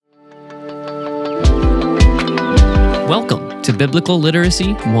Welcome to Biblical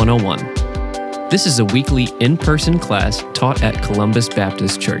Literacy 101. This is a weekly in-person class taught at Columbus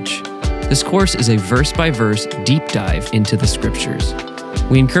Baptist Church. This course is a verse-by-verse deep dive into the Scriptures.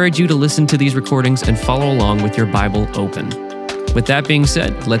 We encourage you to listen to these recordings and follow along with your Bible open. With that being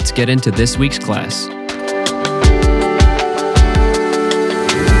said, let's get into this week's class.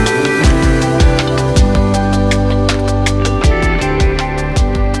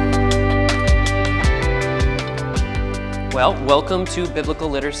 Well, welcome to Biblical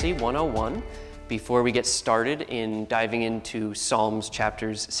Literacy 101. Before we get started in diving into Psalms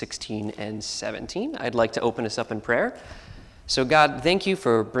chapters 16 and 17, I'd like to open us up in prayer. So God, thank you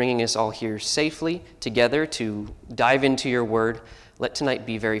for bringing us all here safely together to dive into your word. Let tonight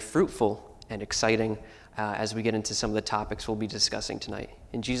be very fruitful and exciting as we get into some of the topics we'll be discussing tonight.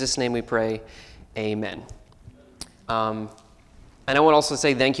 In Jesus' name we pray, amen. And I want to also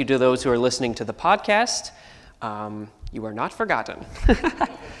say thank you to those who are listening to the podcast. You are not forgotten.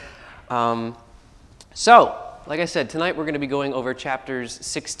 So, like I said, tonight we're going to be going over chapters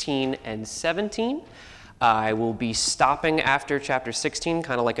 16 and 17. I will be stopping after chapter 16,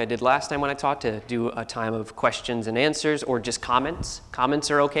 kind of like I did last time when I taught, to do a time of questions and answers or just comments. Comments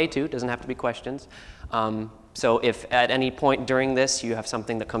are okay too, doesn't have to be questions. So if at any point during this you have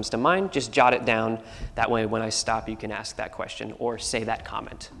something that comes to mind, just jot it down. That way when I stop you can ask that question or say that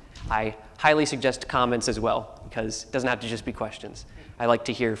comment. I highly suggest comments as well, because it doesn't have to just be questions. I like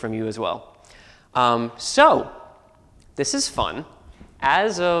to hear from you as well. So, this is fun.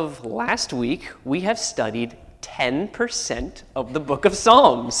 As of last week, we have studied 10% of the book of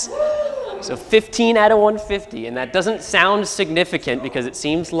Psalms. So 15 out of 150, and that doesn't sound significant because it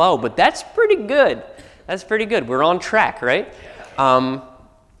seems low, but that's pretty good. That's pretty good. We're on track, right?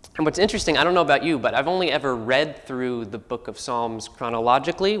 And what's interesting, I don't know about you, but I've only ever read through the book of Psalms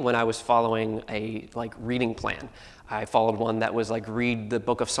chronologically when I was following a reading plan. I followed one that was read the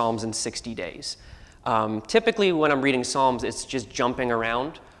book of Psalms in 60 days. Typically when I'm reading Psalms, it's just jumping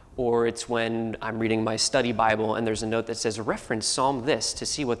around, or it's when I'm reading my study Bible and there's a note that says reference Psalm this to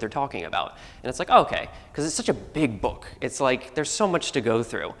see what they're talking about. And it's okay, because it's such a big book. It's there's so much to go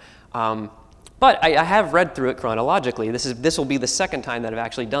through. But I have read through it chronologically. This will be the second time that I've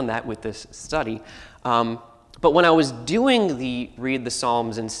actually done that with this study. But when I was doing the Read the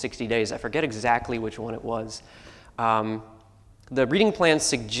Psalms in 60 days, I forget exactly which one it was, the reading plan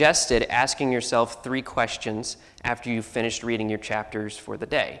suggested asking yourself 3 questions after you've finished reading your chapters for the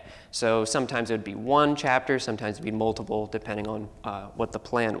day. So sometimes it would be one chapter, sometimes it would be multiple, depending on what the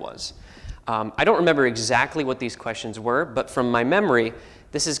plan was. I don't remember exactly what these questions were, but from my memory,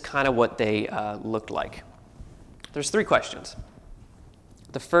 this is kind of what they looked like. There's 3 questions.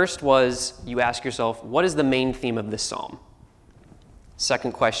 The first was, you ask yourself, what is the main theme of this psalm?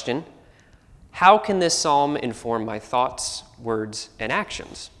 Second question, how can this psalm inform my thoughts, words, and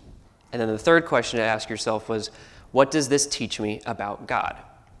actions? And then the third question to ask yourself was, what does this teach me about God?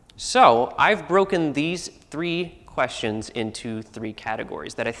 So I've broken these 3 questions into 3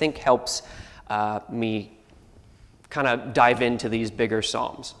 categories that I think helps me kind of dive into these bigger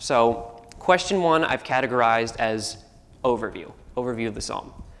psalms. So question 1 I've categorized as overview of the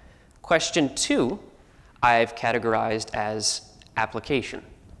psalm. Question 2 I've categorized as application.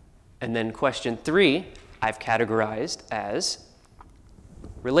 And then question 3 I've categorized as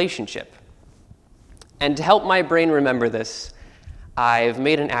relationship. And to help my brain remember this, I've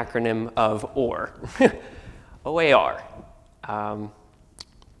made an acronym of OAR. OAR.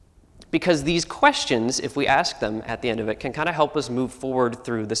 Because these questions, if we ask them at the end of it, can kind of help us move forward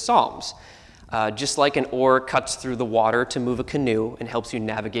through the Psalms. Just like an oar cuts through the water to move a canoe and helps you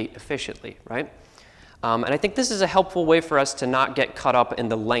navigate efficiently, right? And I think this is a helpful way for us to not get caught up in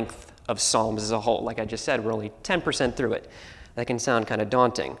the length of Psalms as a whole. Like I just said, we're only 10% through it. That can sound kind of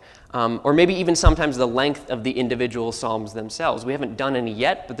daunting. Or maybe even sometimes the length of the individual Psalms themselves. We haven't done any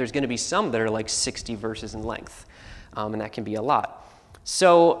yet, but there's going to be some that are 60 verses in length. And that can be a lot.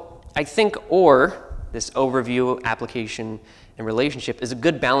 So I think this overview, application, and relationship, is a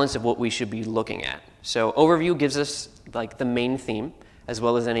good balance of what we should be looking at. So overview gives us the main theme, as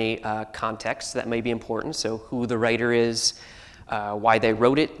well as any context that may be important. So who the writer is, why they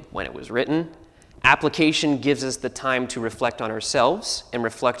wrote it, when it was written. Application gives us the time to reflect on ourselves and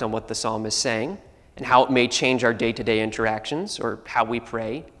reflect on what the psalm is saying and how it may change our day-to-day interactions or how we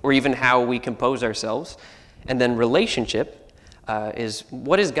pray or even how we compose ourselves. And then relationship is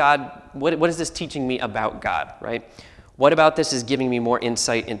what is this teaching me about God, right? What about this is giving me more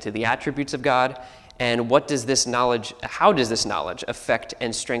insight into the attributes of God, and how does this knowledge affect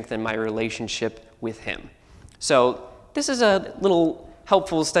and strengthen my relationship with Him? So this is a little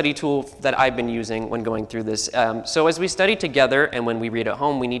helpful study tool that I've been using when going through this. So as we study together and when we read at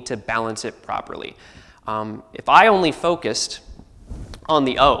home, we need to balance it properly. If I only focused on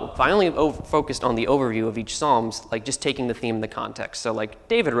the focused on the overview of each Psalms, like just taking the theme and the context. So like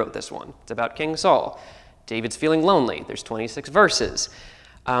David wrote this one. It's about King Saul. David's feeling lonely. There's 26 verses.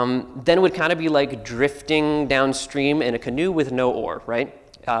 Then it would kind of be like drifting downstream in a canoe with no oar, right?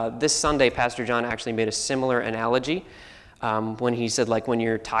 This Sunday, Pastor John actually made a similar analogy when he said like when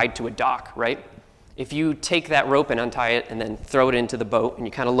you're tied to a dock, right? If you take that rope and untie it and then throw it into the boat and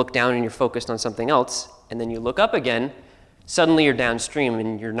you kind of look down and you're focused on something else and then you look up again, suddenly you're downstream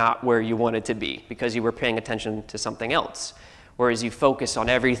and you're not where you wanted to be because you were paying attention to something else. Whereas you focus on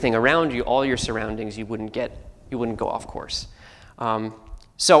everything around you, all your surroundings, you wouldn't go off course.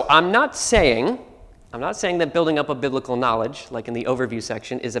 So I'm not saying that building up a biblical knowledge, like in the overview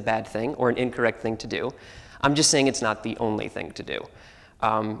section, is a bad thing or an incorrect thing to do. I'm just saying it's not the only thing to do.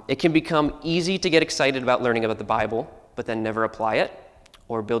 It can become easy to get excited about learning about the Bible, but then never apply it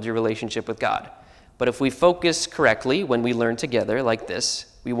or build your relationship with God. But if we focus correctly when we learn together like this,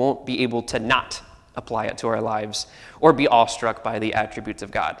 we won't be able to not apply it to our lives or be awestruck by the attributes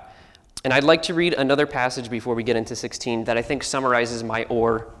of God. And I'd like to read another passage before we get into 16 that I think summarizes my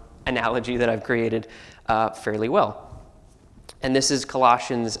or analogy that I've created fairly well. And this is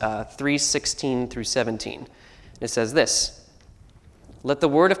Colossians 3:16 through 17. It says this: "Let the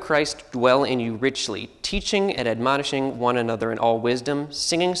word of Christ dwell in you richly, teaching and admonishing one another in all wisdom,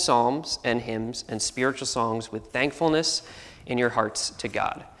 singing psalms and hymns and spiritual songs with thankfulness in your hearts to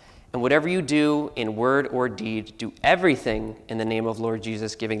God. And whatever you do in word or deed, do everything in the name of Lord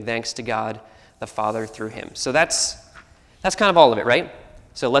Jesus, giving thanks to God the Father through him." So that's kind of all of it, right?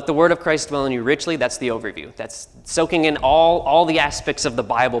 So let the word of Christ dwell in you richly. That's the overview. That's soaking in all the aspects of the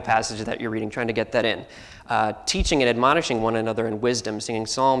Bible passage that you're reading, trying to get that in. Teaching and admonishing one another in wisdom, singing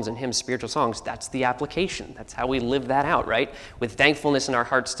psalms and hymns, spiritual songs. That's the application. That's how we live that out, right? With thankfulness in our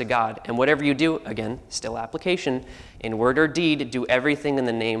hearts to God. And whatever you do, again, still application, in word or deed, do everything in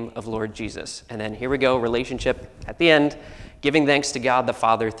the name of Lord Jesus. And then here we go, relationship at the end, giving thanks to God the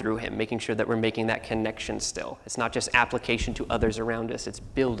Father through him, making sure that we're making that connection still. It's not just application to others around us, it's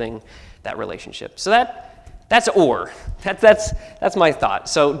building that relationship. So that's my thought.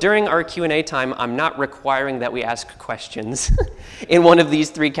 So during our Q&A time, I'm not requiring that we ask questions in one of these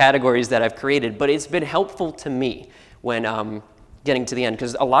three categories that I've created, but it's been helpful to me when getting to the end,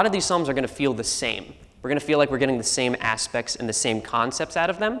 because a lot of these Psalms are going to feel the same. We're going to feel like we're getting the same aspects and the same concepts out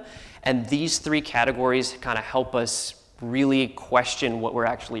of them, and these three categories kind of help us really question what we're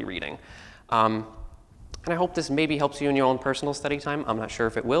actually reading. And I hope this maybe helps you in your own personal study time. I'm not sure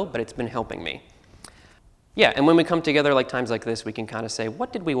if it will, but it's been helping me. Yeah, and when we come together like times like this, we can kind of say,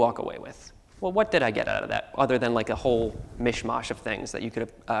 what did we walk away with? Well, what did I get out of that, other than like a whole mishmash of things that you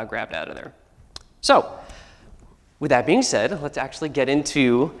could have grabbed out of there? So, with that being said, let's actually get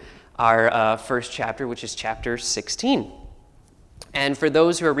into our first chapter, which is chapter 16. And for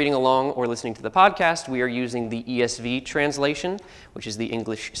those who are reading along or listening to the podcast, we are using the ESV translation, which is the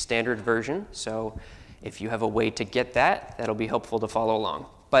English Standard Version. So if you have a way to get that, that'll be helpful to follow along.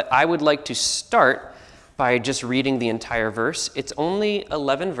 But I would like to start by just reading the entire verse. It's only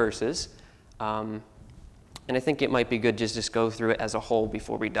 11 verses, and I think it might be good just go through it as a whole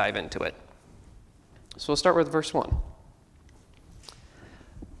before we dive into it. So we'll start with verse 1.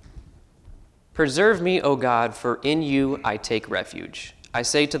 "Preserve me, O God, for in you I take refuge. I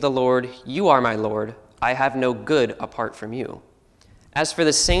say to the Lord, you are my Lord. I have no good apart from you. As for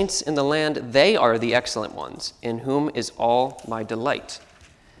the saints in the land, they are the excellent ones, in whom is all my delight.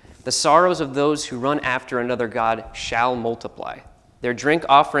 The sorrows of those who run after another God shall multiply. Their drink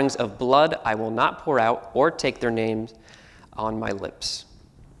offerings of blood I will not pour out or take their names on my lips.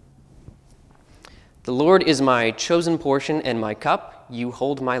 The Lord is my chosen portion and my cup. You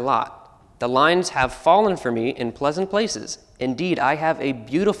hold my lot. The lines have fallen for me in pleasant places. Indeed, I have a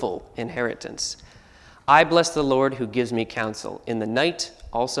beautiful inheritance. I bless the Lord who gives me counsel. In the night,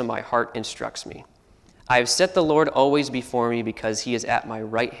 also my heart instructs me. I have set the Lord always before me because he is at my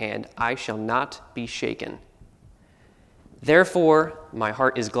right hand. I shall not be shaken. Therefore, my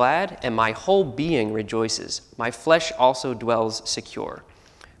heart is glad and my whole being rejoices. My flesh also dwells secure.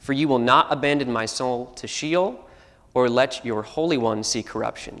 For you will not abandon my soul to Sheol or let your Holy One see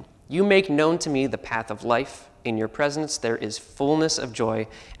corruption. You make known to me the path of life. In your presence there is fullness of joy.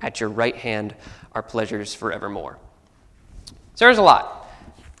 At your right hand are pleasures forevermore." So there's a lot.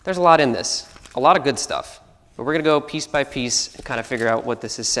 There's a lot in this. A lot of good stuff. But we're going to go piece by piece and kind of figure out what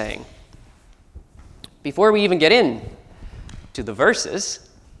this is saying. Before we even get in to the verses,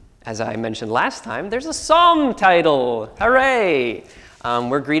 as I mentioned last time, there's a psalm title. Hooray!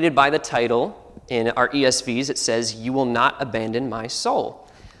 we're greeted by the title. In our ESVs, it says, "You will not abandon my soul."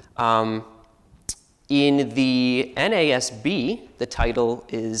 In the NASB, the title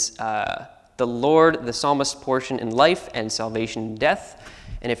is "The Lord, the Psalmist portion in life and salvation in death."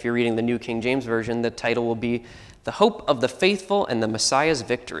 And if you're reading the New King James Version, the title will be "The Hope of the Faithful and the Messiah's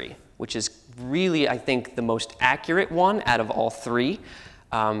Victory," which is really, I think, the most accurate one out of all three.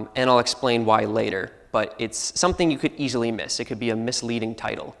 And I'll explain why later. But it's something you could easily miss. It could be a misleading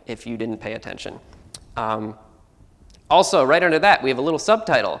title if you didn't pay attention. Also, right under that, we have a little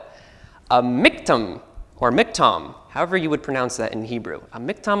subtitle, a miktam, or miktam, however you would pronounce that in Hebrew, a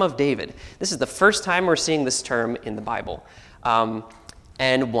miktam of David. This is the first time we're seeing this term in the Bible.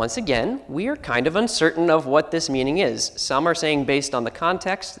 And once again, we are kind of uncertain of what this meaning is. Some are saying, based on the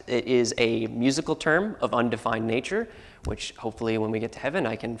context, it is a musical term of undefined nature, which hopefully when we get to heaven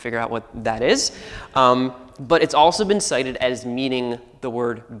I can figure out what that is. But it's also been cited as meaning the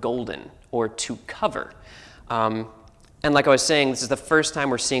word golden, or to cover. And like I was saying, this is the first time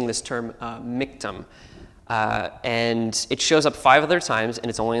we're seeing this term miktam. And it shows up 5 other times,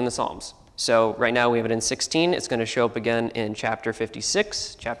 and it's only in the Psalms. So right now we have it in 16. It's going to show up again in chapter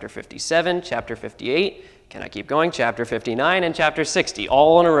 56, chapter 57, chapter 58. Can I keep going? Chapter 59 and chapter 60,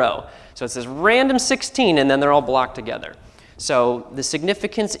 all in a row. So it's this random 16, and then they're all blocked together. So the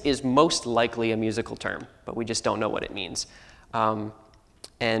significance is most likely a musical term, but we just don't know what it means.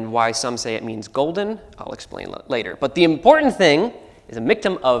 And why some say it means golden, I'll explain later. But the important thing is a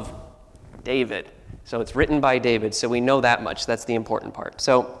miktam of David. So it's written by David, so we know that much. That's the important part.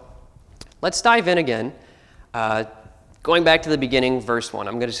 So let's dive in again. Going back to the beginning, verse 1.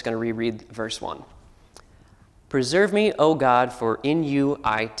 I'm just going to reread verse 1. "Preserve me, O God, for in you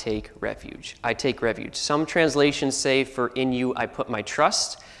I take refuge." I take refuge. Some translations say, "For in you I put my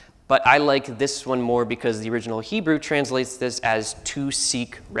trust," but I like this one more because the original Hebrew translates this as "to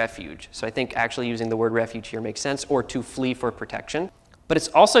seek refuge." So I think actually using the word refuge here makes sense, or "to flee for protection." But it's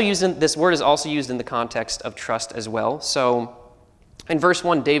also this word is also used in the context of trust as well. So in verse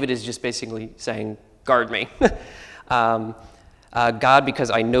 1, David is just basically saying, "Guard me." God,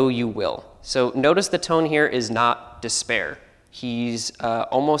 because I know you will. So notice the tone here is not despair. He's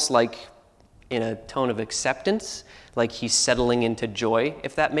almost like in a tone of acceptance, like he's settling into joy,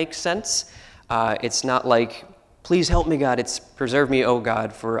 if that makes sense. It's not like, "Please help me, God." It's, "Preserve me, O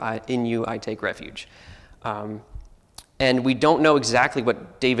God, for in you I take refuge." And we don't know exactly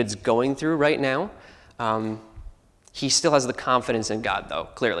what David's going through right now. He still has the confidence in God, though,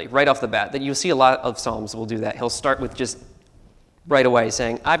 clearly, right off the bat. That you'll see a lot of Psalms will do that. He'll start with just right away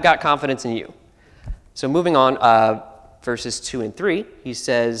saying, "I've got confidence in you." So moving on, verses 2 and 3, he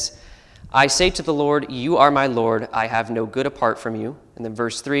says, "I say to the Lord, you are my Lord. I have no good apart from you." And then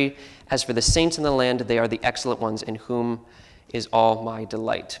verse 3, "As for the saints in the land, they are the excellent ones in whom is all my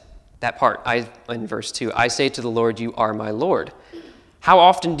delight." That part, in verse 2, "I say to the Lord, you are my Lord." How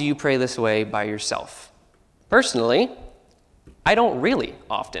often do you pray this way by yourself? Personally, I don't really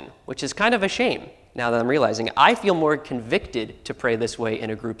often, which is kind of a shame now that I'm realizing it. I feel more convicted to pray this way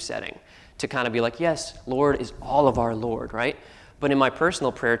in a group setting, to kind of be like, yes, Lord is all of our Lord, right? But in my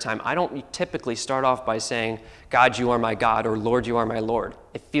personal prayer time, I don't typically start off by saying, "God, you are my God," or "Lord, you are my Lord."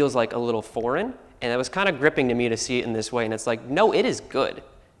 It feels like a little foreign, and it was kind of gripping to me to see it in this way, and it's like, no, it is good.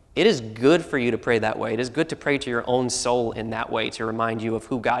 It is good for you to pray that way. It is good to pray to your own soul in that way to remind you of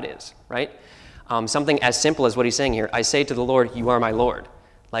who God is, right? Something as simple as what he's saying here, "I say to the Lord, you are my Lord."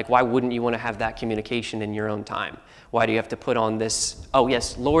 Like, why wouldn't you want to have that communication in your own time? Why do you have to put on this, "Oh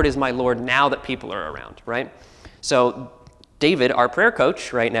yes, Lord is my Lord," now that people are around, right? So David, our prayer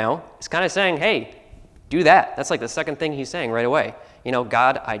coach right now, is kind of saying, hey, do that. That's like the second thing he's saying right away. You know,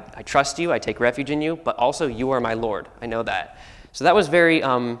 "God, I trust you, I take refuge in you, but also you are my Lord." I know that. So that was very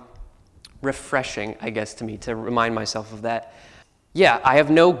refreshing, I guess, to me, to remind myself of that. Yeah, I have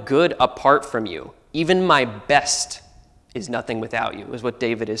no good apart from you. Even my best is nothing without you, is what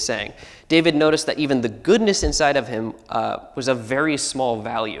David is saying. David noticed that even the goodness inside of him was of very small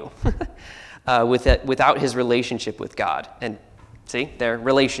value without his relationship with God. And see, their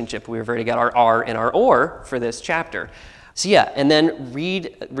relationship, we've already got our R and our or for this chapter. So yeah, and then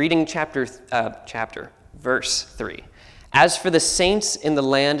reading verse 3. "As for the saints in the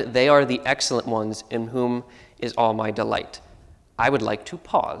land, they are the excellent ones in whom is all my delight." I would like to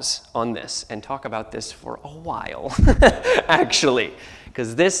pause on this and talk about this for a while, actually,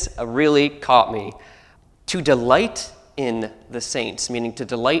 because this really caught me. To delight in the saints, meaning to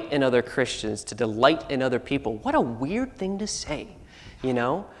delight in other Christians, to delight in other people. What a weird thing to say, you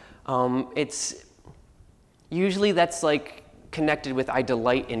know? It's usually that's like connected with I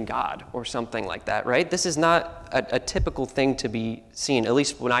delight in God or something like that, right? This is not a typical thing to be seen, at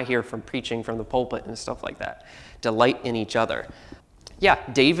least when I hear from preaching from the pulpit and stuff like that. Delight in each other. Yeah,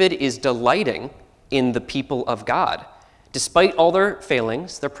 David is delighting in the people of God. Despite all their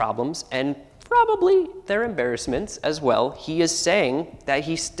failings, their problems, and probably their embarrassments as well, he is saying that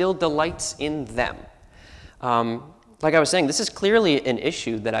he still delights in them. Like I was saying, this is clearly an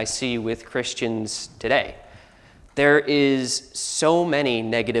issue that I see with Christians today. There is so many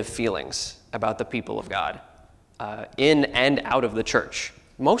negative feelings about the people of God, in and out of the church.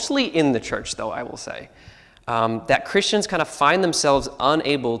 Mostly in the church, though, I will say. That Christians kind of find themselves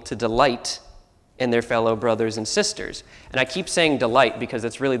unable to delight in their fellow brothers and sisters. And I keep saying delight because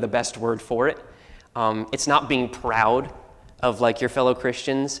it's really the best word for it. It's not being proud of like your fellow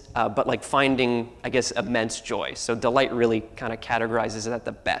Christians, but like finding, I guess, immense joy. So delight really kind of categorizes it at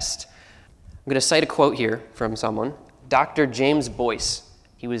the best. I'm going to cite a quote here from someone, Dr. James Boyce.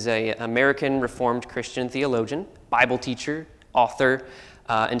 He was an American Reformed Christian theologian, Bible teacher, author,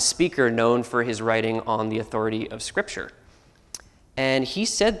 and speaker known for his writing on the authority of Scripture. And he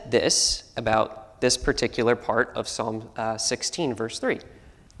said this about this particular part of Psalm 16, verse 3.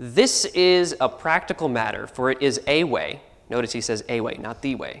 This is a practical matter, for it is a way, notice he says a way, not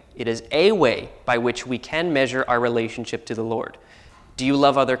the way. It is a way by which we can measure our relationship to the Lord. Do you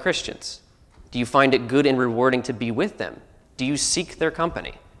love other Christians? Do you find it good and rewarding to be with them? Do you seek their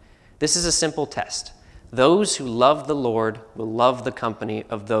company? This is a simple test. Those who love the Lord will love the company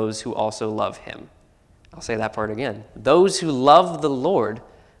of those who also love him. I'll say that part again. Those who love the Lord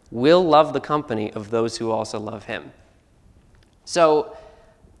will love the company of those who also love him. So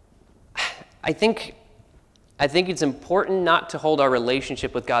I think it's important not to hold our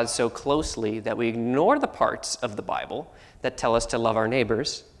relationship with God so closely that we ignore the parts of the Bible that tell us to love our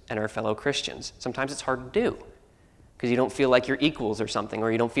neighbors and our fellow Christians. Sometimes it's hard to do because you don't feel like you're equals or something,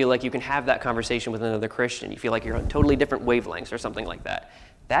 or you don't feel like you can have that conversation with another Christian. You feel like you're on totally different wavelengths or something like that.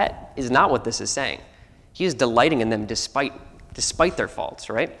 That is not what this is saying. He is delighting in them despite their faults,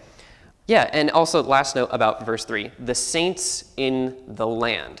 right? Yeah, and also last note about verse 3, the saints in the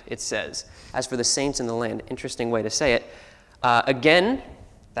land, it says. As for the saints in the land, interesting way to say it. Again,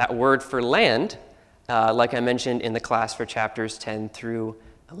 that word for land, like I mentioned in the class for chapters 10 through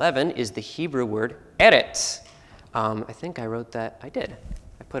 11, is the Hebrew word eretz. I think I wrote that. I did.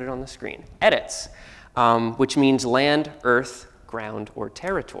 I put it on the screen. Eretz, which means land, earth, ground, or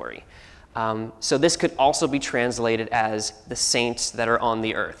territory. So this could also be translated as the saints that are on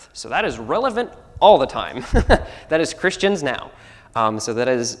the earth. So that is relevant all the time. That is Christians now. So that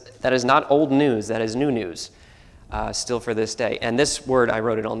is not old news. That is new news still for this day. And this word, I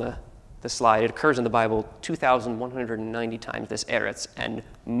wrote it on the slide. It occurs in the Bible 2,190 times, this eretz, and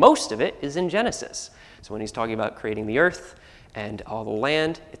most of it is in Genesis. So when he's talking about creating the earth and all the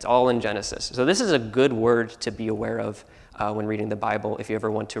land, it's all in Genesis. So this is a good word to be aware of when reading the Bible if you ever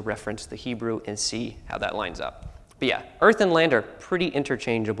want to reference the Hebrew and see how that lines up. But yeah, earth and land are pretty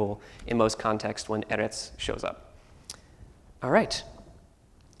interchangeable in most contexts when eretz shows up. All right,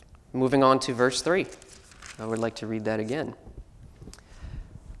 moving on to verse 3. I would like to read that again.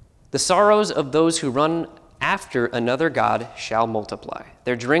 The sorrows of those who run after another god shall multiply.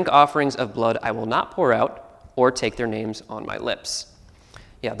 Their drink offerings of blood I will not pour out, or take their names on my lips.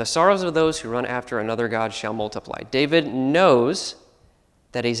 Yeah, the sorrows of those who run after another god shall multiply. David knows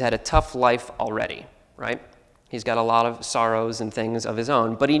that he's had a tough life already, right? He's got a lot of sorrows and things of his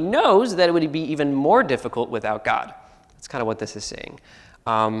own, but he knows that it would be even more difficult without God. That's kind of what this is saying.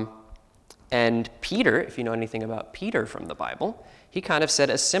 And Peter, if you know anything about Peter from the Bible, he kind of said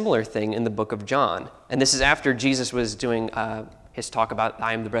a similar thing in the book of John. And this is after Jesus was doing his talk about,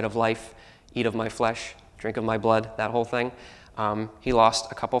 I am the bread of life, eat of my flesh, drink of my blood, that whole thing. He lost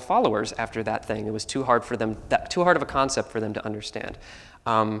a couple followers after that thing. It was too hard of a concept for them to understand.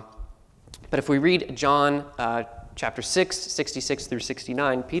 But if we read John chapter 6, 66 through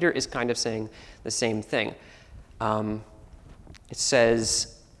 69, Peter is kind of saying the same thing. It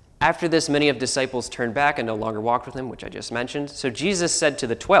says, after this, many of disciples turned back and no longer walked with him, which I just mentioned. So Jesus said to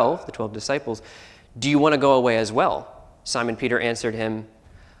the 12 disciples, do you want to go away as well? Simon Peter answered him,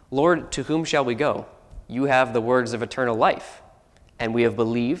 Lord, to whom shall we go? You have the words of eternal life, and we have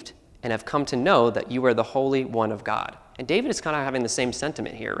believed and have come to know that you are the Holy One of God. And David is kind of having the same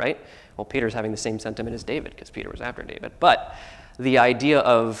sentiment here, right? Well, Peter's having the same sentiment as David, because Peter was after David. But the idea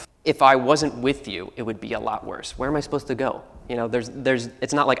of, if I wasn't with you, it would be a lot worse. Where am I supposed to go? You know,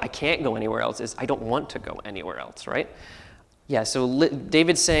 it's not like I can't go anywhere else. It's I don't want to go anywhere else, right? Yeah, so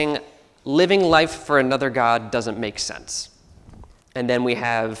David's saying living life for another God doesn't make sense. And then we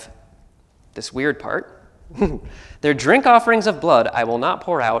have this weird part, Their drink offerings of blood I will not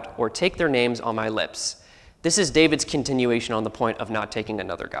pour out or take their names on my lips. This is David's continuation on the point of not taking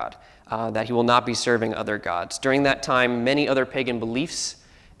another god, that he will not be serving other gods. During that time, many other pagan beliefs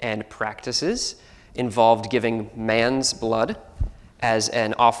and practices involved giving man's blood as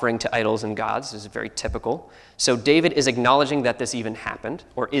an offering to idols and gods. This is very typical. So David is acknowledging that this even happened,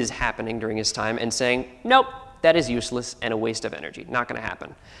 or is happening during his time, and saying, nope, that is useless and a waste of energy. Not going to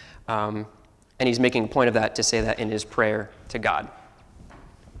happen. And he's making a point of that to say that in his prayer to God.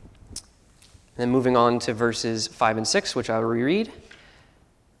 And then moving on to verses 5 and 6, which I will reread.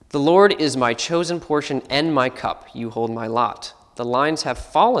 The Lord is my chosen portion and my cup. You hold my lot. The lines have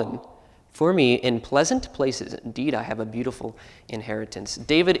fallen for me in pleasant places. Indeed, I have a beautiful inheritance.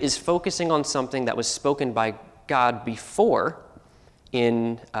 David is focusing on something that was spoken by God before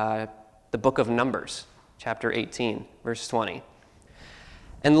in the book of Numbers, chapter 18, verse 20.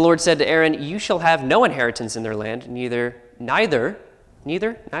 And the Lord said to Aaron, you shall have no inheritance in their land, neither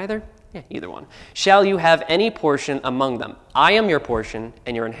shall you have any portion among them. I am your portion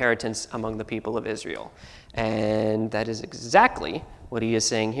and your inheritance among the people of Israel. And that is exactly what he is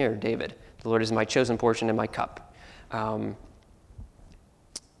saying here, David. The Lord is my chosen portion and my cup. And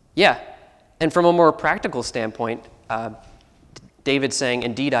from a more practical standpoint, David saying,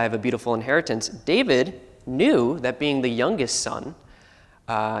 indeed, I have a beautiful inheritance. David knew that being the youngest son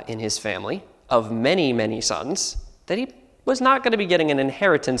in his family of many, many sons, that he was not going to be getting an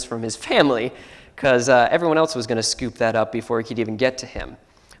inheritance from his family because everyone else was going to scoop that up before he could even get to him.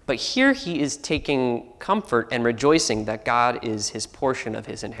 But here he is taking comfort and rejoicing that God is his portion of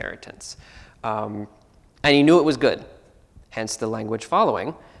his inheritance. And he knew it was good, hence the language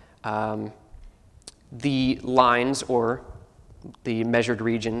following. The lines, or the measured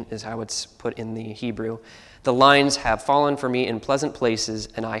region is how it's put in the Hebrew. The lines have fallen for me in pleasant places,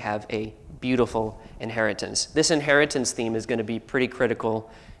 and I have a beautiful inheritance. This inheritance theme is going to be pretty critical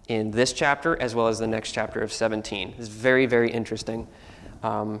in this chapter as well as the next chapter of 17. It's very, very interesting.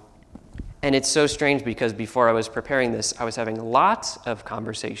 And it's so strange because before I was preparing this, I was having lots of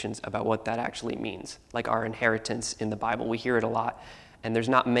conversations about what that actually means, like our inheritance in the Bible. We hear it a lot, and there's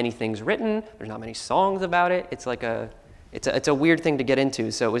not many things written. There's not many songs about it. It's like it's a weird thing to get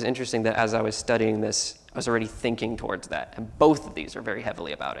into. So it was interesting that as I was studying this, I was already thinking towards that. And both of these are very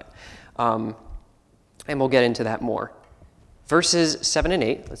heavily about it. And we'll get into that more. Verses 7 and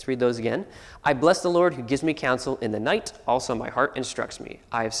 8, let's read those again. I bless the Lord who gives me counsel in the night. Also my heart instructs me.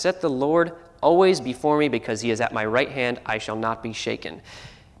 I have set the Lord always before me because he is at my right hand. I shall not be shaken.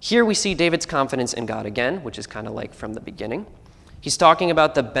 Here we see David's confidence in God again, which is kind of like from the beginning. He's talking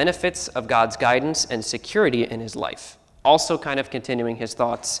about the benefits of God's guidance and security in his life. Also kind of continuing his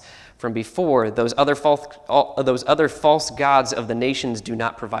thoughts from before, those other false gods of the nations do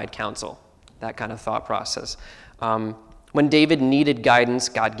not provide counsel. That kind of thought process. When David needed guidance,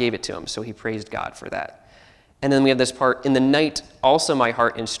 God gave it to him, so he praised God for that. And then we have this part, in the night also my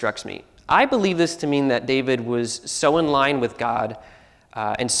heart instructs me. I believe this to mean that David was so in line with God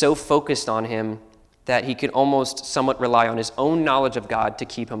and so focused on him that he could almost somewhat rely on his own knowledge of God to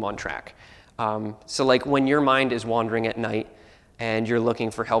keep him on track. So like when your mind is wandering at night and you're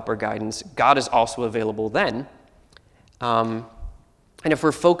looking for help or guidance, God is also available then. And if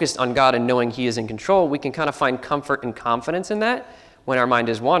we're focused on God and knowing he is in control, we can kind of find comfort and confidence in that when our mind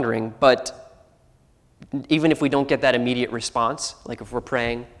is wandering. But even if we don't get that immediate response, like if we're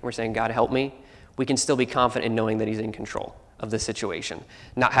praying, we're saying, God, help me, we can still be confident in knowing that he's in control of the situation,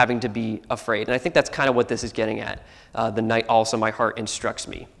 not having to be afraid. And I think that's kind of what this is getting at. The night also my heart instructs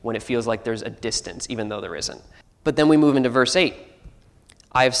me, when it feels like there's a distance, even though there isn't. But then we move into verse 8.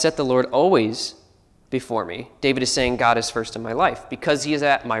 I have set the Lord always before me. David is saying God is first in my life. Because he is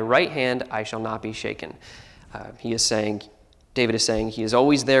at my right hand, I shall not be shaken. David is saying he is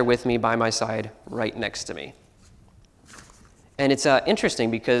always there with me by my side, right next to me. And it's interesting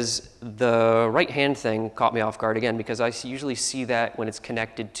because the right hand thing caught me off guard again, because I usually see that when it's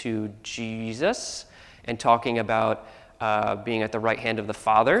connected to Jesus and talking about being at the right hand of the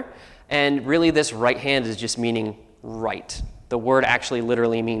Father. And really this right hand is just meaning right. The word actually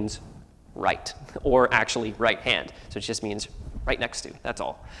literally means right, or actually right hand. So it just means right next to, that's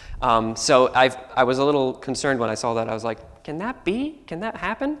all. So I was a little concerned when I saw that. I was like, can that be? Can that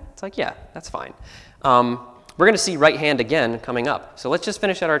happen? It's like, yeah, that's fine. We're going to see right hand again coming up. So let's just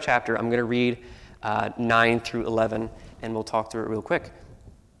finish out our chapter. I'm going to read 9 through 11, and we'll talk through it real quick.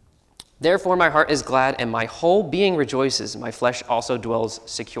 Therefore my heart is glad, and my whole being rejoices. My flesh also dwells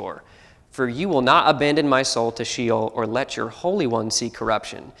secure. For you will not abandon my soul to Sheol or let your Holy One see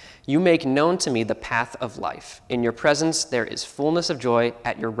corruption. You make known to me the path of life. In your presence there is fullness of joy.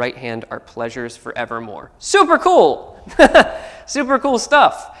 At your right hand are pleasures forevermore. Super cool! Super cool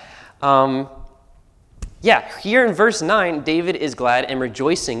stuff. Here in verse 9, David is glad and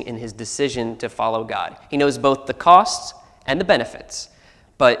rejoicing in his decision to follow God. He knows both the costs and the benefits.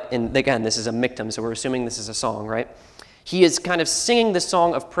 But, again, this is a miktam, so we're assuming this is a song, right? He is kind of singing the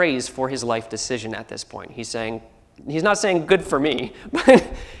song of praise for his life decision at this point. He's not saying good for me, but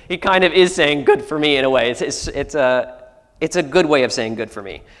he kind of is saying good for me in a way. It's a good way of saying good for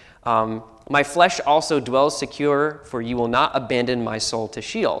me. My flesh also dwells secure, for you will not abandon my soul to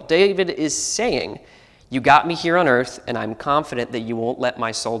Sheol. David is saying, you got me here on earth, and I'm confident that you won't let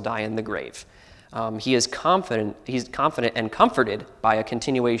my soul die in the grave. He's confident and comforted by a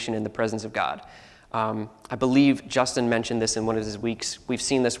continuation in the presence of God. I believe Justin mentioned this in one of his weeks. We've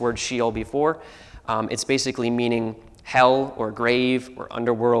seen this word Sheol before. It's basically meaning hell or grave or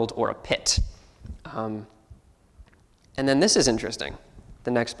underworld or a pit. And then this is interesting,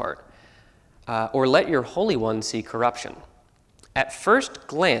 the next part. Or let your Holy One see corruption. At first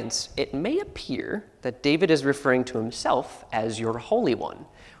glance, it may appear that David is referring to himself as your Holy One,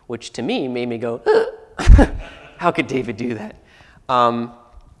 which to me made me go, how could David do that?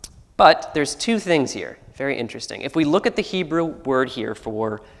 But there's two things here, very interesting. If we look at the Hebrew word here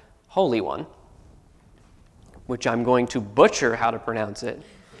for Holy One, which I'm going to butcher how to pronounce it,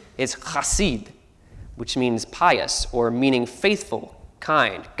 it's chasid, which means pious or meaning faithful,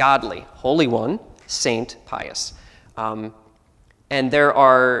 kind, godly, Holy One, saint, pious. And there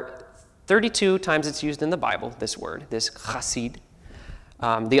are 32 times it's used in the Bible, this word, this chasid.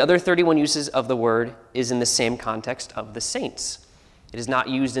 The other 31 uses of the word is in the same context of the saints. It is not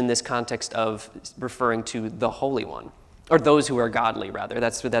used in this context of referring to the Holy One, or those who are godly, rather.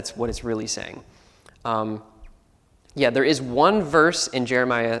 That's what it's really saying. There is one verse in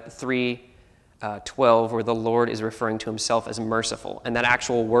Jeremiah 3:12 where the Lord is referring to himself as merciful, and that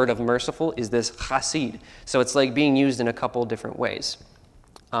actual word of merciful is this chasid. So it's like being used in a couple different ways.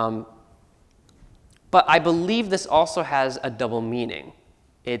 But I believe this also has a double meaning.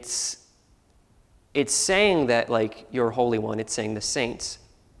 It's saying that, like, your Holy One, it's saying the saints.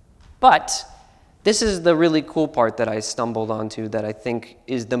 But this is the really cool part that I stumbled onto that I think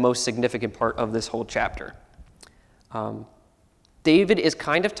is the most significant part of this whole chapter. David is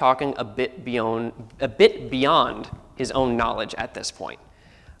kind of talking a bit beyond his own knowledge at this point.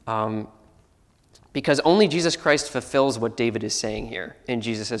 Because only Jesus Christ fulfills what David is saying here in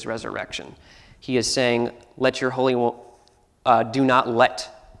Jesus' resurrection. He is saying, do not let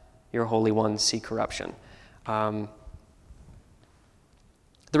your Holy One see corruption. The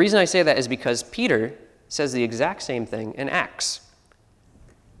reason I say that is because Peter says the exact same thing in Acts.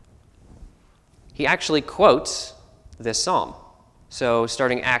 He actually quotes this psalm. So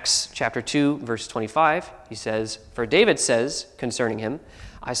starting Acts chapter 2, verse 25, he says, for David says concerning him,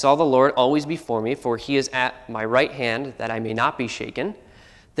 I saw the Lord always before me, for he is at my right hand, that I may not be shaken.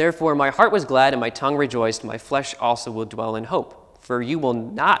 Therefore my heart was glad and my tongue rejoiced, my flesh also will dwell in hope. For you will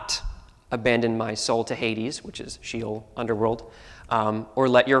not abandon my soul to Hades, which is Sheol, underworld, or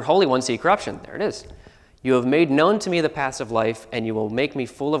let your Holy One see corruption. There it is. You have made known to me the paths of life, and you will make me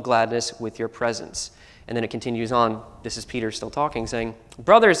full of gladness with your presence. And then it continues on. This is Peter still talking, saying,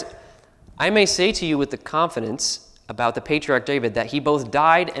 brothers, I may say to you with the confidence about the patriarch David that he both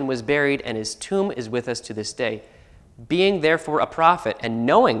died and was buried, and his tomb is with us to this day. Being therefore a prophet, and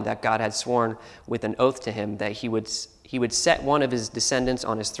knowing that God had sworn with an oath to him that he would set one of his descendants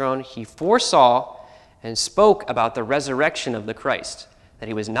on his throne, he foresaw and spoke about the resurrection of the Christ, that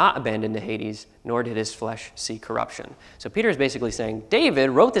he was not abandoned to Hades, nor did his flesh see corruption. So Peter is basically saying,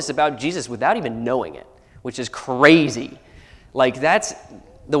 David wrote this about Jesus without even knowing it, which is crazy. Like, that's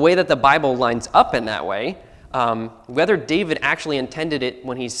the way that the Bible lines up in that way. Whether David actually intended it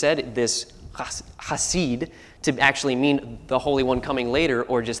when he said this chasid to actually mean the Holy One coming later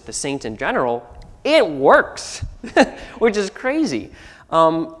or just the saint in general, it works, which is crazy.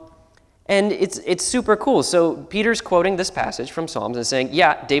 And it's super cool. So Peter's quoting this passage from Psalms and saying,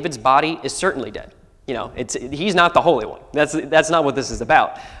 yeah, David's body is certainly dead. You know, he's not the Holy One. That's not what this is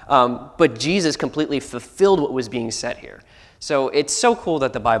about. But Jesus completely fulfilled what was being said here. So it's so cool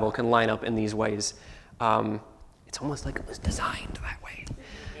that the Bible can line up in these ways. It's almost like it was designed that way,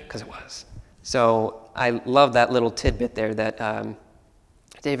 because it was. So I love that little tidbit there that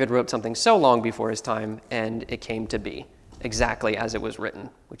David wrote something so long before his time, and it came to be exactly as it was written,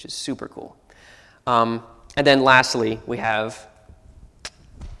 which is super cool. And then lastly, we have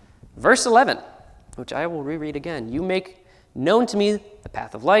verse 11, which I will reread again. You make Known to me the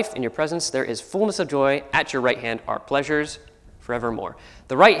path of life. In your presence there is fullness of joy. At your right hand are pleasures forevermore.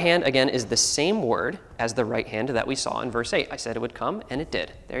 The right hand, again, is the same word as the right hand that we saw in verse 8. I said it would come, and it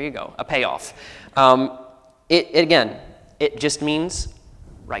did. There you go, a payoff. It just means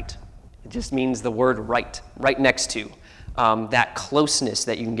right. It just means the word right next to, that closeness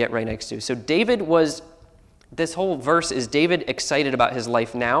that you can get right next to. So this whole verse is David excited about his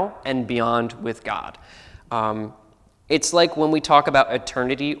life now and beyond with God. It's like when we talk about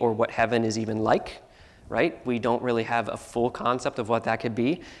eternity or what heaven is even like, right? We don't really have a full concept of what that could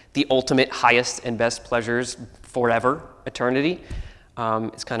be. The ultimate, highest, and best pleasures forever, eternity.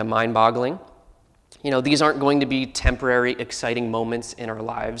 It's kind of mind-boggling. These aren't going to be temporary, exciting moments in our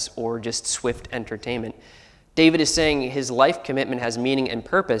lives or just swift entertainment. David is saying his life commitment has meaning and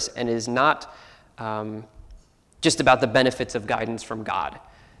purpose and is not just about the benefits of guidance from God,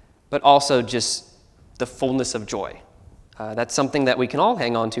 but also just the fullness of joy. That's something that we can all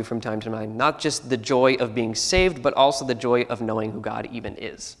hang on to from time to time, not just the joy of being saved, but also the joy of knowing who God even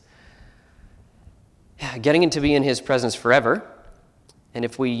is. Getting to be in his presence forever. And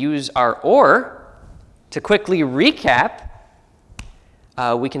if we use our or to quickly recap,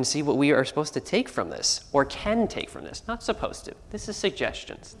 we can see what we are supposed to take from this, or can take from this. Not supposed to. This is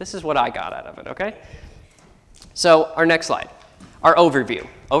suggestions. This is what I got out of it, okay? So our next slide, our overview.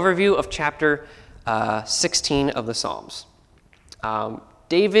 Overview of chapter 16 of the Psalms.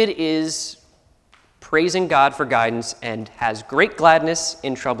 David is praising God for guidance and has great gladness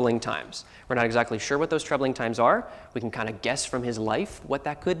in troubling times. We're not exactly sure what those troubling times are. We can kind of guess from his life what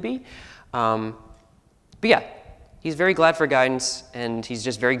that could be. But yeah, he's very glad for guidance, and he's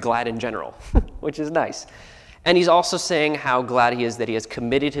just very glad in general, which is nice. And he's also saying how glad he is that he has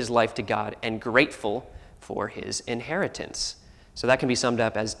committed his life to God and grateful for his inheritance. So that can be summed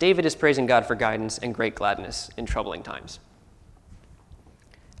up as David is praising God for guidance and great gladness in troubling times.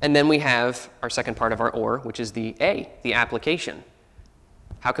 And then we have our second part of our or, which is the A, the application.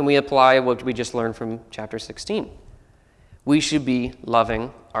 How can we apply what we just learned from chapter 16? We should be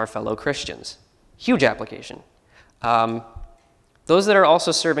loving our fellow Christians. Huge application. Those that are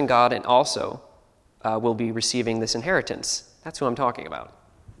also serving God and also will be receiving this inheritance. That's who I'm talking about.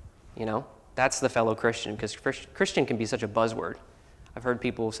 That's the fellow Christian, because Christian can be such a buzzword. I've heard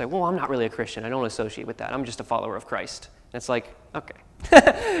people say, well, I'm not really a Christian. I don't associate with that. I'm just a follower of Christ. And it's like, okay.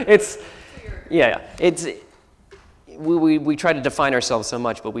 We try to define ourselves so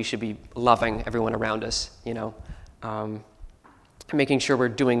much, but we should be loving everyone around us, making sure we're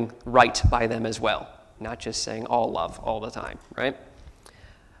doing right by them as well, not just saying all love all the time, right?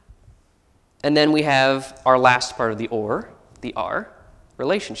 And then we have our last part of the or, the R,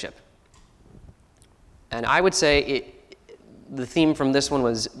 relationship. And I would say the theme from this one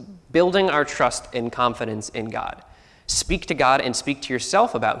was building our trust and confidence in God. Speak to God and speak to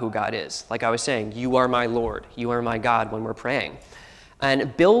yourself about who God is. Like I was saying, you are my Lord, you are my God when we're praying.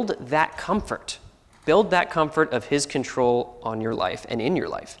 And build that comfort. Build that comfort of his control on your life and in your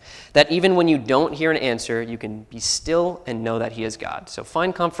life. That even when you don't hear an answer, you can be still and know that he is God. So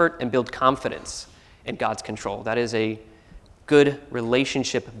find comfort and build confidence in God's control. That is a good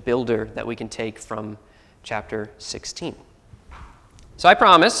relationship builder that we can take from chapter 16. So I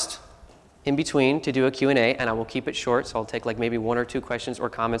promised in between to do a Q&A, and I will keep it short, so I'll take like maybe one or two questions or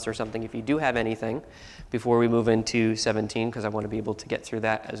comments or something if you do have anything before we move into 17, because I want to be able to get through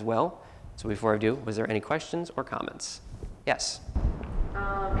that as well. So before I do, was there any questions or comments? Yes?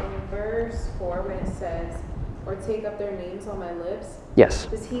 In verse 4, when it says, or take up their names on my lips, Yes.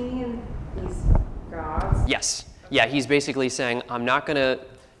 does he mean these gods? Yes. Yeah, he's basically saying, I'm not going to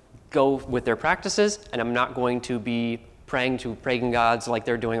go with their practices, and I'm not going to be praying to pagan gods like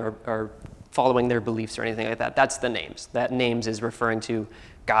they're doing or following their beliefs or anything like that. That's the names. That names is referring to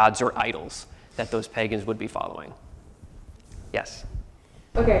gods or idols that those pagans would be following. Yes?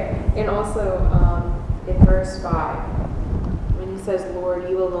 Okay, and also in verse 5, when he says, Lord,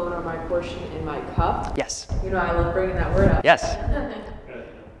 you alone are my portion and my cup. Yes. I love bringing that word up. Yes.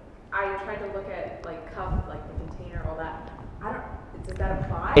 I tried to look at like cup, like the container, all that. Does that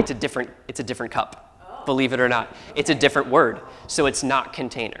apply? It's a different cup. Oh. Believe it or not. It's a different word. So it's not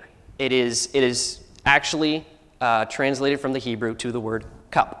container. It is actually translated from the Hebrew to the word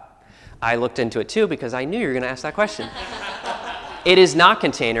cup. I looked into it too because I knew you were going to ask that question. It is not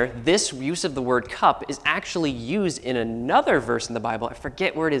container. This use of the word cup is actually used in another verse in the Bible. I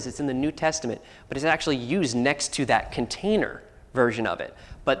forget where it is. It's in the New Testament. But it's actually used next to that container version of it.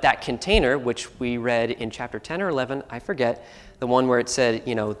 But that container, which we read in chapter 10 or 11, I forget, the one where it said,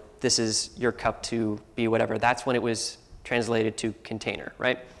 this is your cup to be whatever, that's when it was translated to container,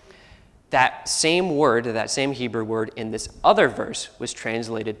 right? that same word, that same Hebrew word in this other verse was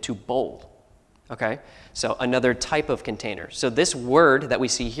translated to bowl. Okay? So another type of container. So this word that we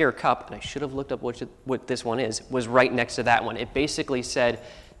see here, cup, and I should have looked up what this one is, was right next to that one. It basically said,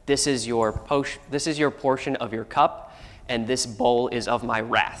 this is your portion of your cup, and this bowl is of my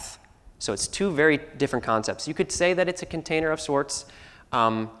wrath. So it's two very different concepts. You could say that it's a container of sorts,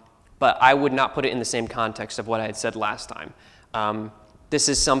 but I would not put it in the same context of what I had said last time. This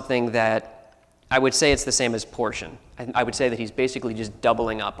is something that I would say it's the same as portion. I would say that he's basically just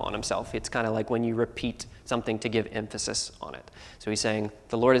doubling up on himself. It's kind of like when you repeat something to give emphasis on it. So he's saying,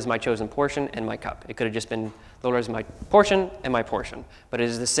 the Lord is my chosen portion and my cup. It could have just been, the Lord is my portion and my portion. But it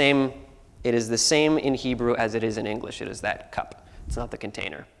is the same in Hebrew as it is in English. It is that cup. It's not the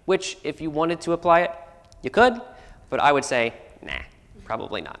container. Which, if you wanted to apply it, you could. But I would say, nah,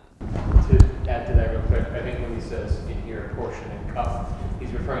 probably not. To add to that real quick, I think when he says in here portion and cup,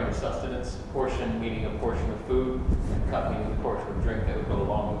 he's referring to sustenance, portion meaning a portion of food, and cup meaning a portion of drink that would go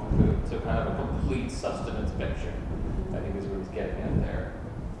along with the food. So kind of a complete sustenance picture, I think is what he's getting at there.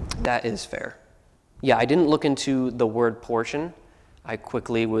 That is fair. Yeah, I didn't look into the word portion. I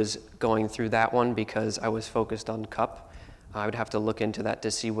quickly was going through that one because I was focused on cup. I would have to look into that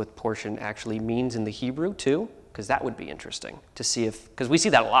to see what portion actually means in the Hebrew too, because that would be interesting to see because we see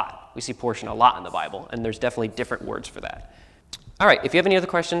that a lot. We see portion a lot in the Bible, and there's definitely different words for that. All right, if you have any other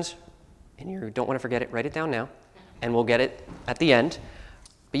questions and you don't want to forget it, write it down now, and we'll get it at the end.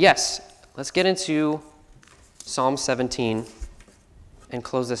 But yes, let's get into Psalm 17 and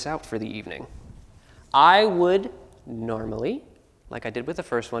close this out for the evening. I would normally, like I did with the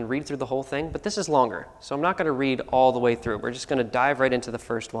first one, read through the whole thing, but this is longer, so I'm not going to read all the way through. We're just going to dive right into the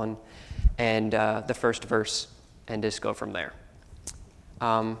first one and the first verse and just go from there.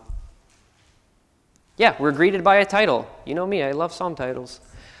 We're greeted by a title. You know me, I love psalm titles.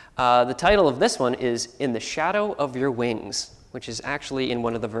 The title of this one is In the Shadow of Your Wings, which is actually in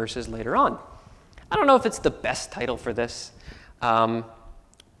one of the verses later on. I don't know if it's the best title for this,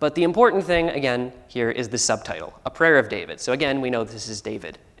 but the important thing, again, here is the subtitle, A Prayer of David. So again, we know this is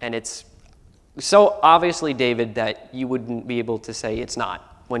David, and it's so obviously David that you wouldn't be able to say it's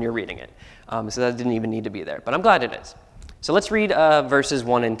not when you're reading it. So that didn't even need to be there, but I'm glad it is. So let's read verses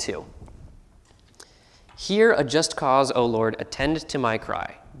 1 and 2. Hear a just cause, O Lord, attend to my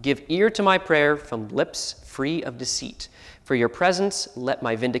cry. Give ear to my prayer from lips free of deceit. For your presence, let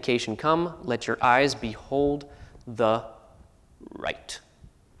my vindication come. Let your eyes behold the right.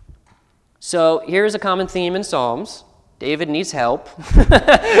 So here's a common theme in Psalms. David needs help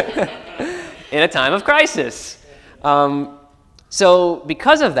in a time of crisis. So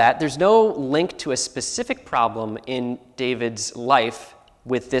because of that, there's no link to a specific problem in David's life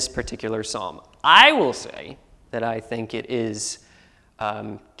with this particular psalm. I will say that I think it is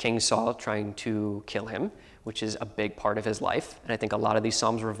King Saul trying to kill him, which is a big part of his life. And I think a lot of these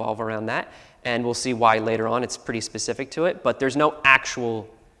psalms revolve around that. And we'll see why later on. It's pretty specific to it. But there's no actual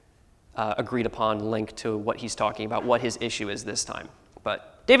agreed upon link to what he's talking about, what his issue is this time.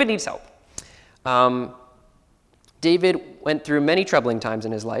 But David needs help. David went through many troubling times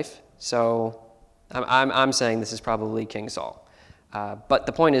in his life. So I'm saying this is probably King Saul. But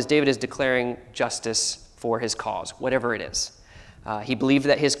the point is, David is declaring justice for his cause, whatever it is. He believed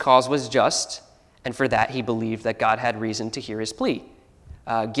that his cause was just, and for that he believed that God had reason to hear his plea.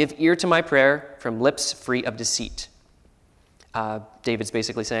 Give ear to my prayer from lips free of deceit. David's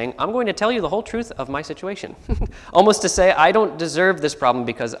basically saying, I'm going to tell you the whole truth of my situation. Almost to say, I don't deserve this problem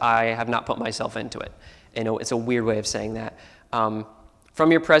because I have not put myself into it. You know, it's a weird way of saying that.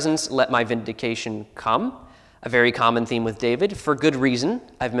 From your presence, let my vindication come. A very common theme with David, for good reason.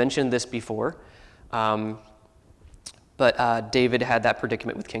 I've mentioned this before. But David had that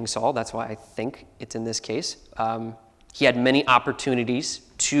predicament with King Saul. That's why I think it's in this case. He had many opportunities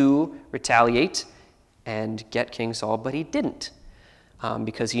to retaliate and get King Saul, but he didn't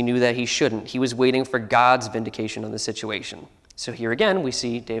because he knew that he shouldn't. He was waiting for God's vindication on the situation. So here again, we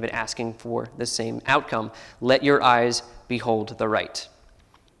see David asking for the same outcome. Let your eyes behold the right.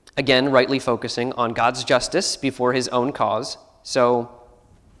 Again, rightly focusing on God's justice before his own cause. So,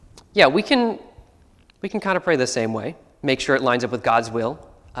 yeah, we can kind of pray the same way. Make sure it lines up with God's will.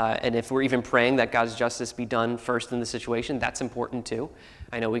 And if we're even praying that God's justice be done first in the situation, that's important too.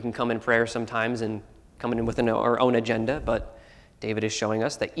 I know we can come in prayer sometimes and come in with our own agenda, but David is showing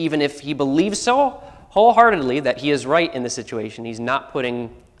us that even if he believes so wholeheartedly that he is right in the situation, he's not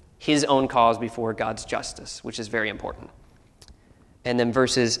putting his own cause before God's justice, which is very important. And then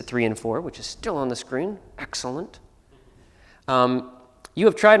verses 3 and 4, which is still on the screen. Excellent. You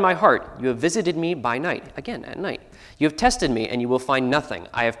have tried my heart. You have visited me by night. Again, at night. You have tested me, and you will find nothing.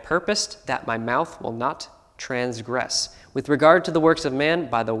 I have purposed that my mouth will not transgress. With regard to the works of man,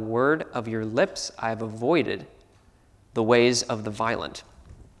 by the word of your lips, I have avoided the ways of the violent.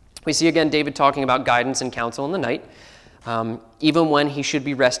 We see again David talking about guidance and counsel in the night. Even when he should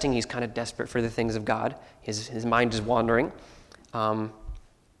be resting, he's kind of desperate for the things of God. His mind is wandering.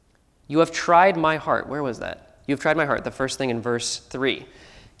 You have tried my heart. Where was that? You have tried my heart. The first thing in verse 3.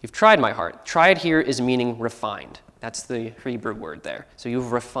 You've tried my heart. Tried here is meaning refined. That's the Hebrew word there. So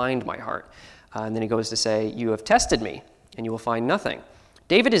you've refined my heart. And then he goes to say, you have tested me, and you will find nothing.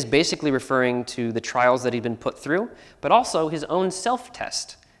 David is basically referring to the trials that he'd been put through, but also his own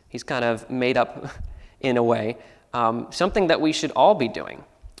self-test. He's kind of made up, in a way, something that we should all be doing.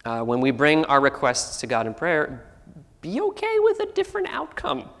 When we bring our requests to God in prayer, be okay with a different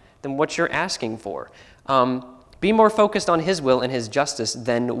outcome than what you're asking for. Be more focused on his will and his justice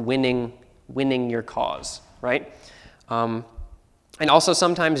than winning your cause, right? And also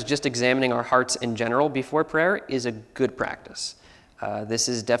sometimes just examining our hearts in general before prayer is a good practice. This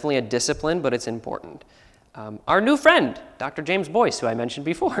is definitely a discipline, but it's important. Our new friend, Dr. James Boyce, who I mentioned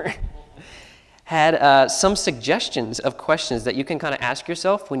before, had some suggestions of questions that you can kind of ask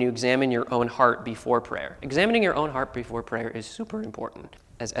yourself when you examine your own heart before prayer. Examining your own heart before prayer is super important,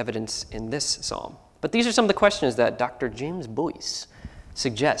 as evidence in this psalm. But these are some of the questions that Dr. James Boyce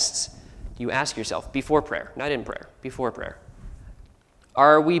suggests you ask yourself before prayer, not in prayer, before prayer.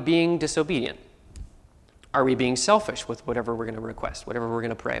 Are we being disobedient? Are we being selfish with whatever we're going to request, whatever we're going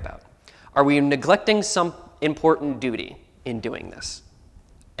to pray about? Are we neglecting some important duty in doing this?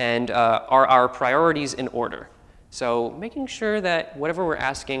 And are our priorities in order? So making sure that whatever we're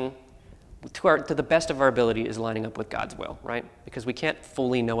asking to the best of our ability is lining up with God's will, right? Because we can't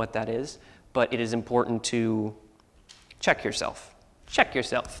fully know what that is, but it is important to check yourself. Check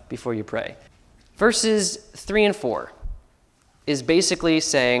yourself before you pray. Verses 3 and 4 is basically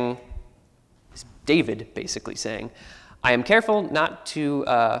saying, David basically saying, I am careful not to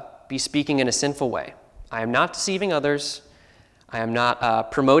be speaking in a sinful way. I am not deceiving others. I am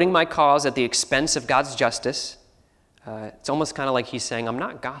not promoting my cause at the expense of God's justice. It's almost kind of like he's saying, I'm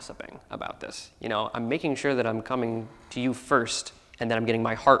not gossiping about this. I'm making sure that I'm coming to you first and that I'm getting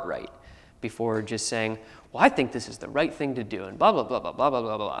my heart right before just saying, well, I think this is the right thing to do and blah, blah, blah, blah, blah, blah,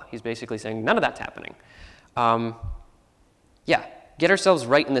 blah, blah. He's basically saying none of that's happening. Get ourselves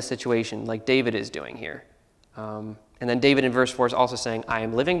right in this situation like David is doing here. And then David in verse 4 is also saying, I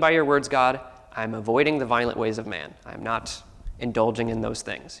am living by your words, God. I am avoiding the violent ways of man. I am not indulging in those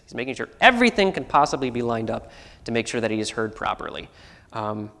things. He's making sure everything can possibly be lined up to make sure that he is heard properly,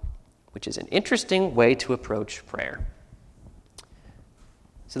 which is an interesting way to approach prayer.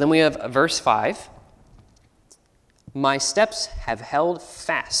 So then we have verse 5. My steps have held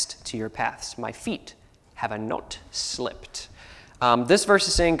fast to your paths. My feet have not slipped. This verse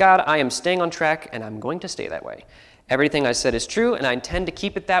is saying, God, I am staying on track, and I'm going to stay that way. Everything I said is true, and I intend to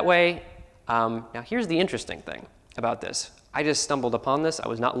keep it that way. Now, here's the interesting thing about this. I just stumbled upon this. I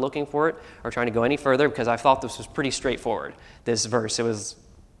was not looking for it or trying to go any further because I thought this was pretty straightforward, this verse. It was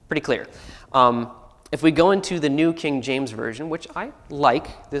pretty clear. If we go into the New King James Version, which I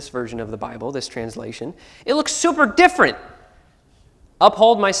like this version of the Bible, this translation, it looks super different.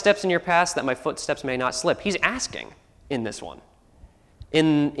 Uphold my steps in your paths that my footsteps may not slip. He's asking in this one.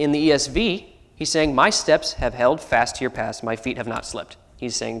 In the ESV, he's saying, my steps have held fast to your paths, my feet have not slipped.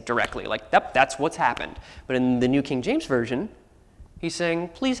 He's saying directly, like, yep, that's what's happened. But in the New King James Version, he's saying,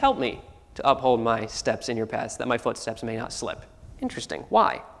 please help me to uphold my steps in your paths that my footsteps may not slip. Interesting.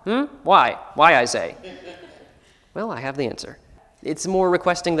 Why? Why? Why, I say? Well, I have the answer. It's more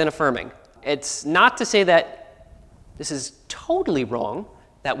requesting than affirming. It's not to say that this is totally wrong,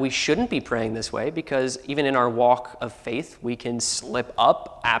 that we shouldn't be praying this way, because even in our walk of faith, we can slip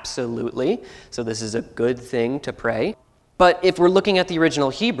up, absolutely. So this is a good thing to pray. But if we're looking at the original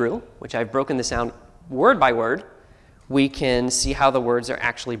Hebrew, which I've broken this down word by word, we can see how the words are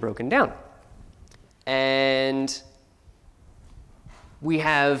actually broken down. And we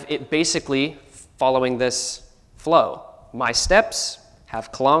have it basically following this flow. My steps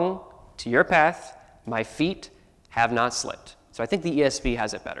have clung to your path, my feet have not slipped. So I think the ESV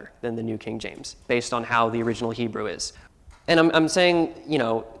has it better than the New King James, based on how the original Hebrew is. And I'm saying,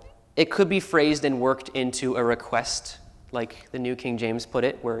 it could be phrased and worked into a request, like the New King James put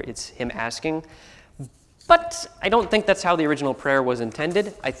it, where it's him asking. But I don't think that's how the original prayer was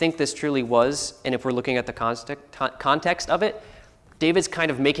intended. I think this truly was, and if we're looking at the context of it, David's kind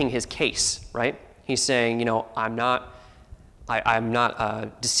of making his case, right? He's saying, I'm not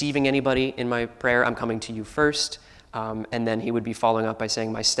deceiving anybody in my prayer. I'm coming to you first. And then he would be following up by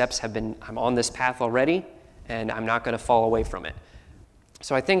saying, I'm on this path already, and I'm not going to fall away from it.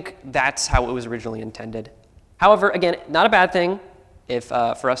 So I think that's how it was originally intended. However, again, not a bad thing if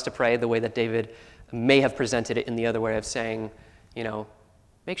for us to pray the way that David may have presented it in the other way of saying,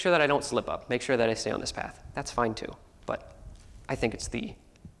 make sure that I don't slip up, make sure that I stay on this path. That's fine too, but I think it's the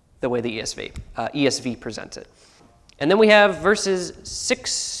way the ESV presents it. And then we have verses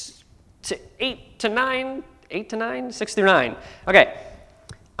 6 to 8 to 9, 8 to 9, 6 through 9. Okay,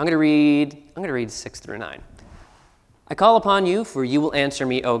 I'm going to read 6 through 9. I call upon you, for you will answer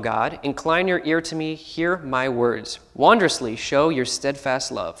me, O God. Incline your ear to me, hear my words. Wondrously show your steadfast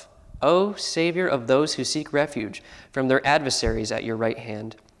love. O Savior of those who seek refuge from their adversaries at your right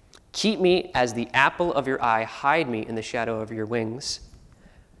hand. Keep me as the apple of your eye. Hide me in the shadow of your wings.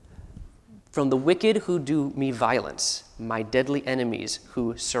 From the wicked who do me violence, my deadly enemies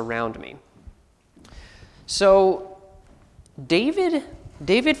who surround me. So David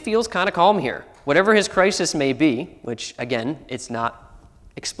feels kind of calm here. Whatever his crisis may be, which, again, it's not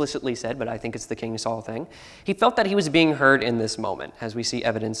explicitly said, but I think it's the King Saul thing, he felt that he was being heard in this moment, as we see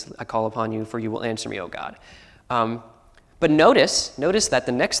evidence, I call upon you, for you will answer me, O God. But notice that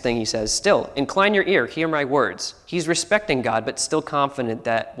the next thing he says, still, incline your ear, hear my words. He's respecting God, but still confident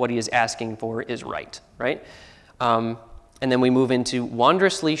that what he is asking for is right? And then we move into,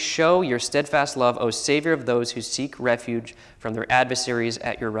 wondrously show your steadfast love, O Savior of those who seek refuge from their adversaries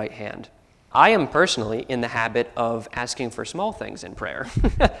at your right hand. I am personally in the habit of asking for small things in prayer,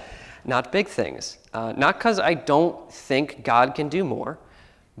 not big things. Not because I don't think God can do more,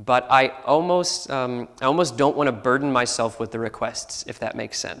 but I almost don't want to burden myself with the requests, if that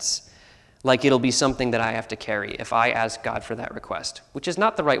makes sense. Like it'll be something that I have to carry if I ask God for that request, which is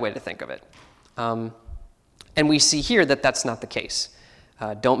not the right way to think of it. And we see here that that's not the case.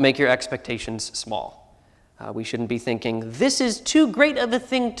 Don't make your expectations small. We shouldn't be thinking, this is too great of a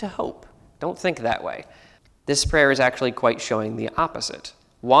thing to hope. Don't think that way. This prayer is actually quite showing the opposite.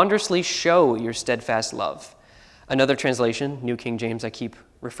 Wondrously show your steadfast love. Another translation, New King James, I keep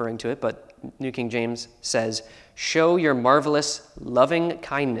referring to it, but New King James says, show your marvelous loving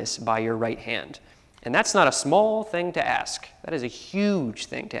kindness by your right hand. And that's not a small thing to ask. That is a huge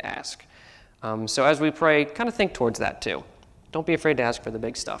thing to ask. So as we pray, kind of think towards that too. Don't be afraid to ask for the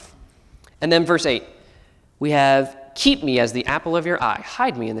big stuff. And then verse 8, we have, keep me as the apple of your eye.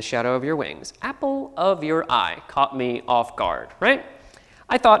 Hide me in the shadow of your wings. Apple of your eye caught me off guard, right?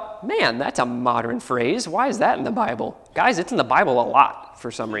 I thought, man, that's a modern phrase. Why is that in the Bible? Guys, it's in the Bible a lot for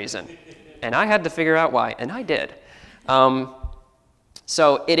some reason. And I had to figure out why, and I did.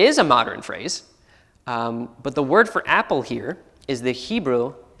 So it is a modern phrase, but the word for apple here is the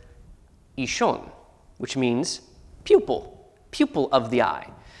Hebrew ishon, which means pupil of the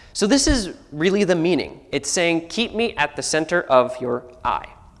eye. So this is really the meaning. It's saying, keep me at the center of your eye.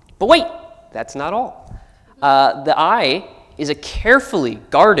 But wait, that's not all. The eye is a carefully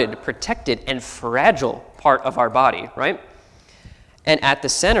guarded, protected, and fragile part of our body, right? And at the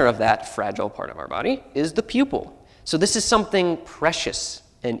center of that fragile part of our body is the pupil. So this is something precious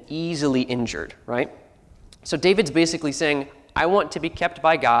and easily injured, right? So David's basically saying, I want to be kept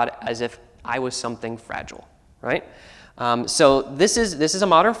by God as if I was something fragile, right? So this is a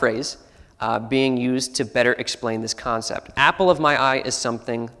modern phrase being used to better explain this concept. Apple of my eye is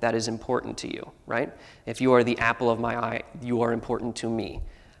something that is important to you, right? If you are the apple of my eye, you are important to me.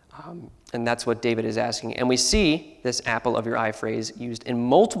 And that's what David is asking. And we see this apple of your eye phrase used in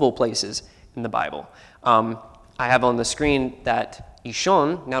multiple places in the Bible. I have on the screen that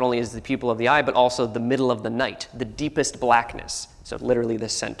Ishon not only is the pupil of the eye, but also the middle of the night, the deepest blackness. So literally the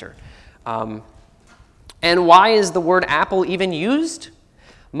center. And why is the word apple even used?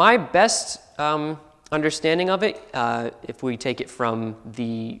 My best understanding of it, if we take it from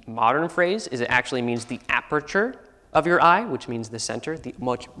the modern phrase, is it actually means the aperture of your eye, which means the center,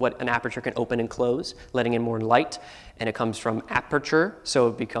 what an aperture can open and close, letting in more light. And it comes from aperture, so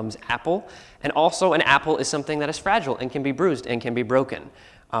it becomes apple. And also an apple is something that is fragile and can be bruised and can be broken.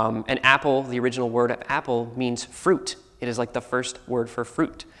 An apple, the original word of apple, means fruit. It is like the first word for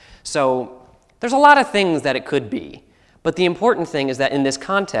fruit. So there's a lot of things that it could be. But the important thing is that in this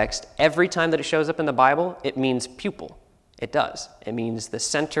context, every time that it shows up in the Bible, it means pupil. It does. It means the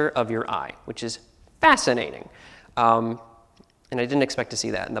center of your eye, which is fascinating. And I didn't expect to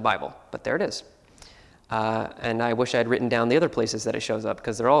see that in the Bible, but there it is. And I wish I had written down the other places that it shows up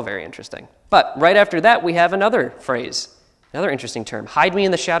because they're all very interesting. But right after that, we have another phrase, another interesting term, hide me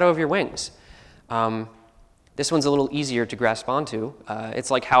in the shadow of your wings. This one's a little easier to grasp onto. It's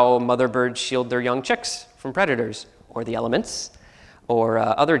like how mother birds shield their young chicks from predators or the elements, or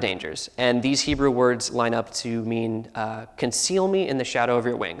other dangers. And these Hebrew words line up to mean conceal me in the shadow of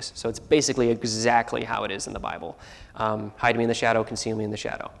your wings. So it's basically exactly how it is in the Bible. Hide me in the shadow, conceal me in the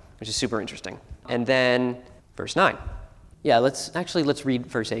shadow, which is super interesting. And then verse 9. Yeah, let's read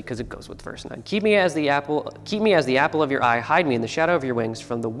verse 8 because it goes with verse 9. Keep me as the apple of your eye, hide me in the shadow of your wings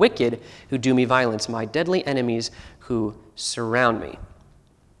from the wicked who do me violence, my deadly enemies who surround me.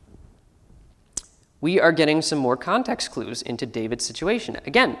 We are getting some more context clues into David's situation.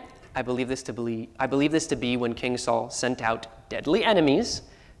 Again, I believe this to be when King Saul sent out deadly enemies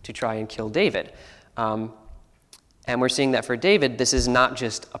to try and kill David. And we're seeing that for David, this is not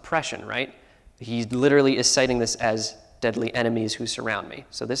just oppression, right? He literally is citing this as deadly enemies who surround me.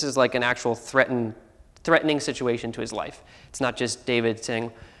 So this is like an actual threatening situation to his life. It's not just David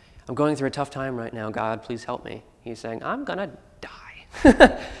saying, I'm going through a tough time right now, God, please help me. He's saying, I'm going to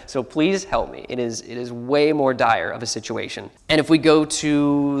die. So please help me. It is way more dire of a situation. And if we go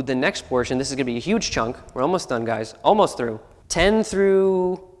to the next portion, this is going to be a huge chunk. We're almost done, guys. Almost through. 10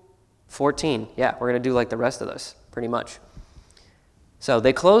 through 14. Yeah, we're going to do like the rest of this, pretty much. So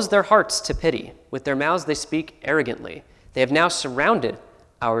they close their hearts to pity. With their mouths they speak arrogantly. They have now surrounded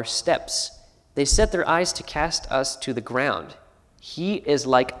our steps. They set their eyes to cast us to the ground. He is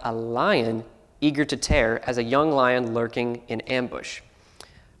like a lion eager to tear, as a young lion lurking in ambush.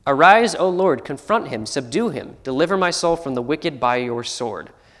 Arise, O Lord, confront him, subdue him. Deliver my soul from the wicked by your sword.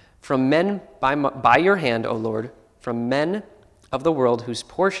 From men by your hand, O Lord, from men of the world whose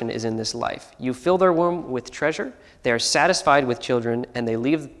portion is in this life. You fill their womb with treasure. They are satisfied with children, and they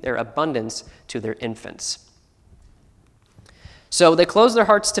leave their abundance to their infants. So they close their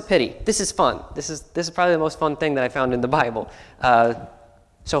hearts to pity. This is fun. This is probably the most fun thing that I found in the Bible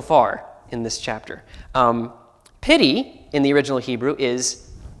so far in this chapter. Pity in the original Hebrew is,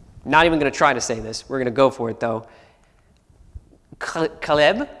 not even going to try to say this. We're going to go for it though.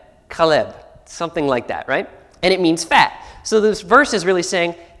 Kaleb, something like that, right? And it means fat. So this verse is really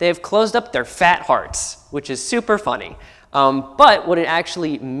saying they have closed up their fat hearts, which is super funny. But what it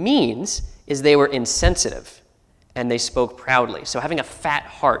actually means is they were insensitive and they spoke proudly. So having a fat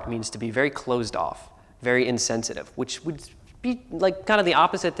heart means to be very closed off, very insensitive, which would be like kind of the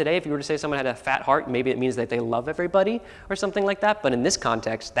opposite today. If you were to say someone had a fat heart, maybe it means that they love everybody or something like that. But in this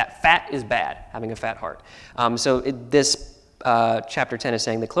context, that fat is bad, having a fat heart. This chapter 10 is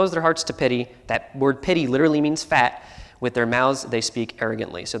saying they close their hearts to pity. That word pity literally means fat. With their mouths, they speak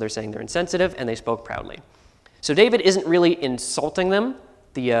arrogantly. So they're saying they're insensitive and they spoke proudly. So David isn't really insulting them.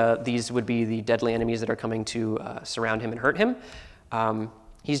 These would be the deadly enemies that are coming to surround him and hurt him.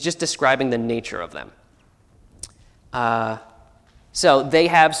 He's just describing the nature of them. So they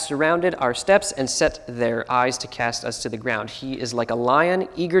have surrounded our steps and set their eyes to cast us to the ground. He is like a lion,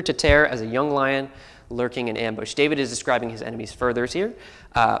 eager to tear, as a young lion lurking in ambush. David is describing his enemies further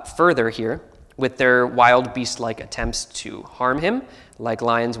here, with their wild beast-like attempts to harm him, like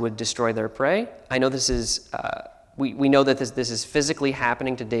lions would destroy their prey. I know this is, we know that this is physically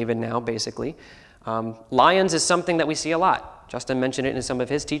happening to David now, basically. Lions is something that we see a lot. Justin mentioned it in some of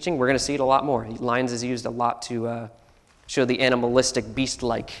his teaching. We're going to see it a lot more. Lions is used a lot to show the animalistic,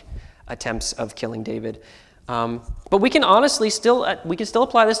 beast-like attempts of killing David. But we can honestly still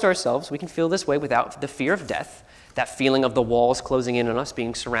apply this to ourselves. We can feel this way without the fear of death, that feeling of the walls closing in on us,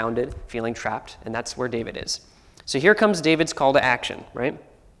 being surrounded, feeling trapped, and that's where David is. So here comes David's call to action, right?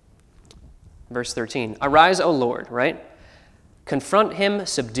 Verse 13, arise, O Lord, right? Confront him,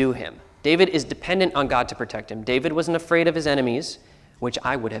 subdue him. David is dependent on God to protect him. David wasn't afraid of his enemies, which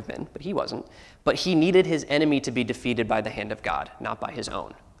I would have been, but he wasn't. But he needed his enemy to be defeated by the hand of God, not by his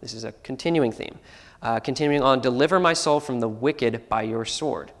own. This is a continuing theme. Continuing on, deliver my soul from the wicked by your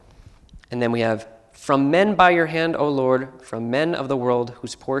sword. And then we have, from men by your hand, O Lord, from men of the world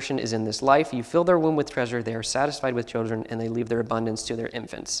whose portion is in this life, you fill their womb with treasure, they are satisfied with children, and they leave their abundance to their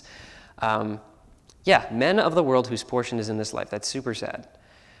infants. Men of the world whose portion is in this life. That's super sad.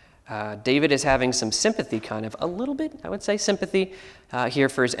 David is having some sympathy, a little bit, I would say, sympathy here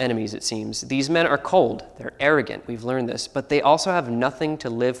for his enemies, it seems. These men are cold, they're arrogant, we've learned this, but they also have nothing to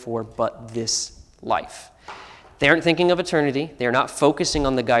live for but this life. They aren't thinking of eternity. They are not focusing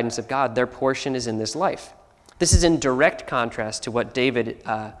on the guidance of God. Their portion is in this life. This is in direct contrast to what David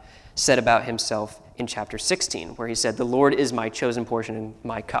said about himself in chapter 16, where he said, the Lord is my chosen portion and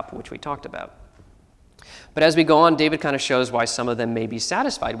my cup, which we talked about. But as we go on, David kind of shows why some of them may be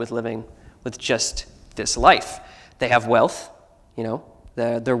satisfied with living with just this life. They have wealth,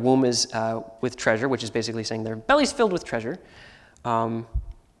 their womb is with treasure, which is basically saying their belly's filled with treasure.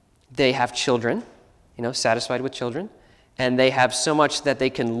 They have children, satisfied with children, and they have so much that they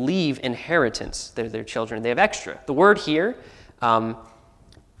can leave inheritance to their children. They have extra. The word here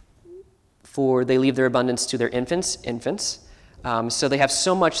For they leave their abundance to their infants. So they have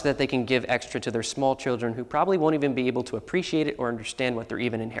so much that they can give extra to their small children who probably won't even be able to appreciate it or understand what they're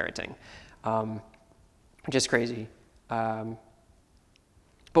even inheriting. Which is crazy. But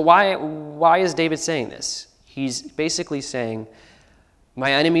why is David saying this? He's basically saying,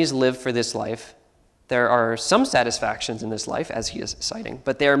 my enemies live for this life. There are some satisfactions in this life, as he is citing,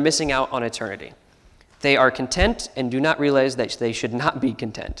 but they are missing out on eternity. They are content and do not realize that they should not be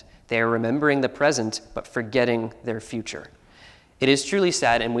content. They are remembering the present, but forgetting their future. It is truly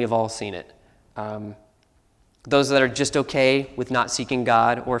sad, and we have all seen it. Those that are just okay with not seeking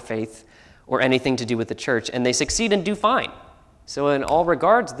God or faith or anything to do with the church, and they succeed and do fine. So in all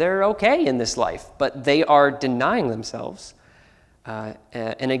regards, they're okay in this life, but they are denying themselves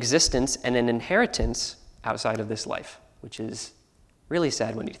an existence and an inheritance outside of this life, which is really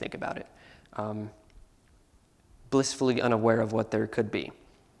sad when you think about it. Blissfully unaware of what there could be.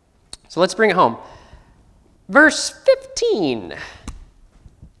 So let's bring it home. Verse 15.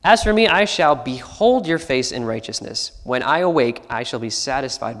 As for me, I shall behold your face in righteousness. When I awake, I shall be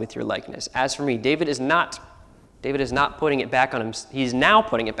satisfied with your likeness. As for me, David is not putting it back on him. He's now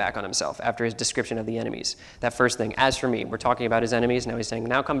putting it back on himself after his description of the enemies. That first thing, as for me, we're talking about his enemies. Now he's saying,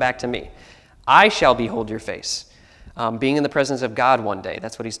 now come back to me. I shall behold your face. Being in the presence of God one day,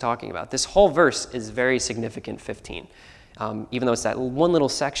 that's what he's talking about. This whole verse is very significant, 15. Even though it's that one little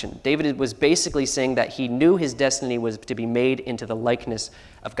section. David was basically saying that he knew his destiny was to be made into the likeness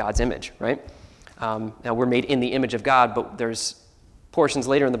of God's image, right? Now we're made in the image of God, but there's portions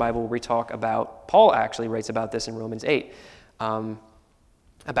later in the Bible where we talk about, Paul actually writes about this in Romans 8,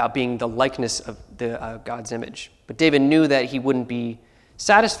 about being the likeness of God's image. But David knew that he wouldn't be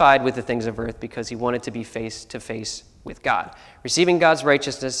satisfied with the things of earth because he wanted to be face to face with God, receiving God's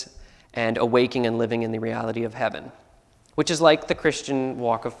righteousness and awaking and living in the reality of heaven, which is like the Christian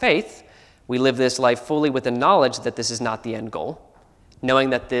walk of faith. We live this life fully with the knowledge that this is not the end goal,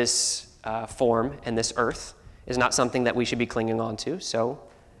 knowing that this form and this earth is not something that we should be clinging on to. So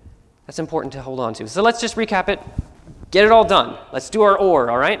that's important to hold on to. So let's just recap it, get it all done. Let's do our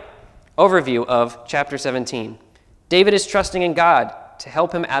all right? Overview of chapter 17. David is trusting in God to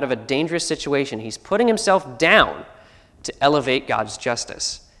help him out of a dangerous situation. He's putting himself down to elevate God's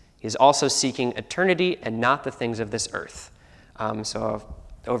justice. He is also seeking eternity and not the things of this earth. So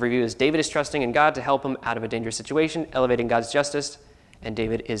the overview is David is trusting in God to help him out of a dangerous situation, elevating God's justice, and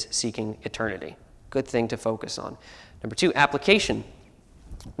David is seeking eternity. Good thing to focus on. Number 2, application.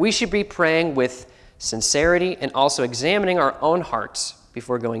 We should be praying with sincerity and also examining our own hearts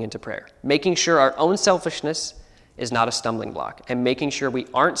before going into prayer, making sure our own selfishness is not a stumbling block, and making sure we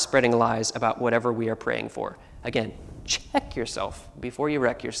aren't spreading lies about whatever we are praying for. Again, check yourself before you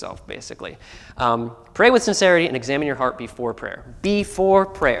wreck yourself, basically. Pray with sincerity and examine your heart before prayer. Before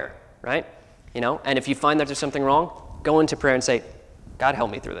prayer, right? And if you find that there's something wrong, go into prayer and say, God, help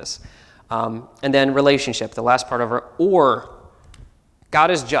me through this. And then relationship, the last part of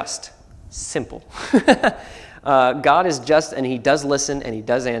God is just. Simple. God is just, and he does listen, and he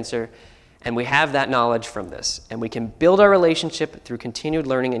does answer, and we have that knowledge from this. And we can build our relationship through continued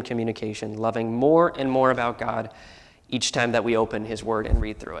learning and communication, loving more and more about God each time that we open his word and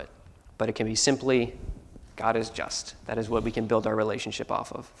read through it. But it can be simply, God is just. That is what we can build our relationship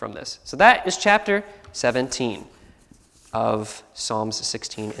off of from this. So that is chapter 17 of Psalms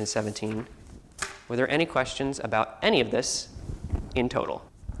 16 and 17. Were there any questions about any of this in total?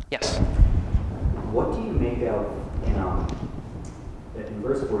 Yes? What do you make of in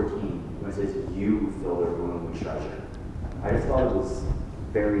verse 14, when it says, you fill their womb with treasure? I just thought it was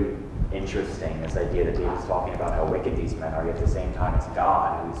very interesting, this idea that David's talking about how wicked these men are, yet at the same time it's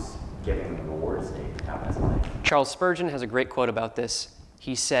God who's giving them the rewards they have in his life. Charles Spurgeon has a great quote about this.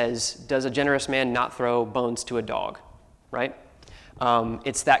 He says, does a generous man not throw bones to a dog? Right?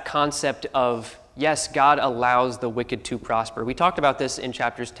 It's that concept of, yes, God allows the wicked to prosper. We talked about this in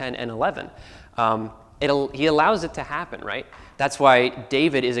chapters 10 and 11. He allows it to happen, right? That's why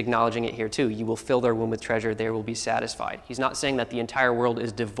David is acknowledging it here too. You will fill their womb with treasure, they will be satisfied. He's not saying that the entire world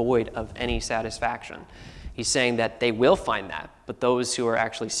is devoid of any satisfaction. He's saying that they will find that, but those who are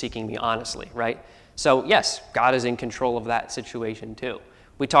actually seeking me honestly, right? So yes, God is in control of that situation too.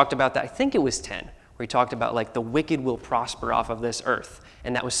 We talked about that, I think it was 10, where he talked about like the wicked will prosper off of this earth.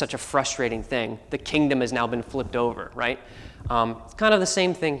 And that was such a frustrating thing. The kingdom has now been flipped over, right? It's kind of the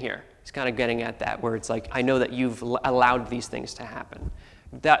same thing here. He's kind of getting at that, where it's like, I know that you've allowed these things to happen.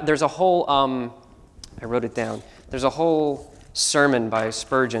 There's a whole, I wrote it down. There's a whole sermon by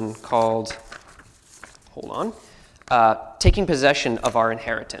Spurgeon called, Taking Possession of Our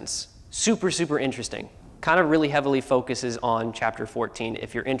Inheritance. Super, super interesting. kind of really heavily focuses on chapter 14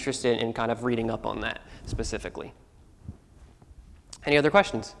 if you're interested in kind of reading up on that specifically. Any other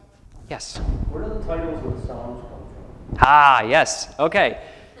questions? Yes? Where do the titles of the Psalms come from? Ah, yes. Okay.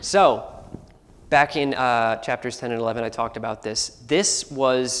 So, back in chapters 10 and 11, I talked about this. This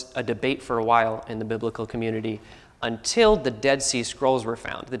was a debate for a while in the biblical community until the Dead Sea Scrolls were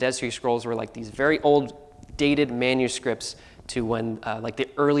found. The Dead Sea Scrolls were like these very old, dated manuscripts to when, like the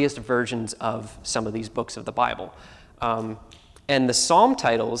earliest versions of some of these books of the Bible. And the psalm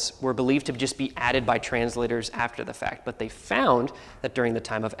titles were believed to just be added by translators after the fact, but they found that during the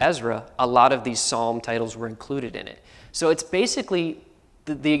time of Ezra, a lot of these psalm titles were included in it. So it's basically,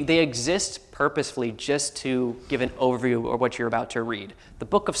 they exist purposefully just to give an overview of what you're about to read. The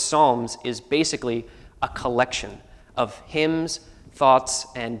book of Psalms is basically a collection of hymns, thoughts,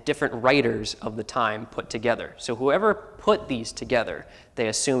 and different writers of the time put together. So whoever put these together, they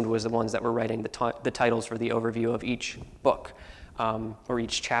assumed was the ones that were writing the titles for the overview of each book, or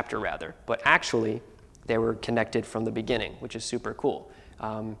each chapter rather. But actually, they were connected from the beginning, which is super cool.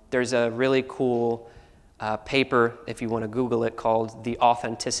 There's a really cool paper, if you want to Google it, called The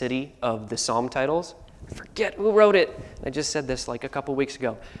Authenticity of the Psalm Titles. I forget who wrote it. I just said this like a couple weeks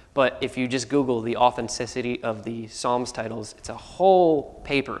ago. But if you just Google the authenticity of the Psalms titles, it's a whole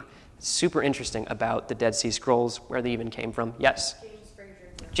paper. It's super interesting about the Dead Sea Scrolls, where they even came from. Yes?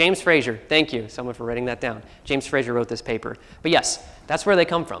 James Fraser. Thank you, someone for writing that down. James Fraser wrote this paper. But yes, that's where they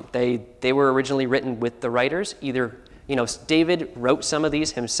come from. They were originally written with the writers. Either, David wrote some of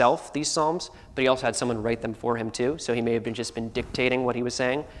these himself, these Psalms, but he also had someone write them for him too. So he may have just been dictating what he was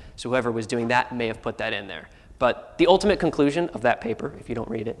saying. So whoever was doing that may have put that in there. But the ultimate conclusion of that paper, if you don't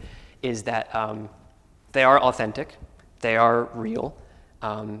read it, is that they are authentic, they are real,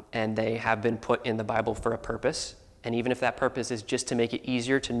 and they have been put in the Bible for a purpose. And even if that purpose is just to make it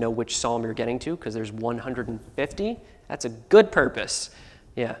easier to know which psalm you're getting to, because there's 150, that's a good purpose.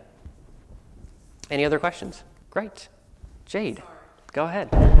 Yeah. Any other questions? Great. Jade, go ahead.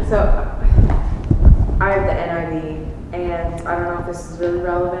 So, I have the NIV, and I don't know if this is really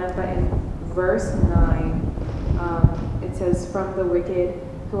relevant, but in verse 9, it says, "From the wicked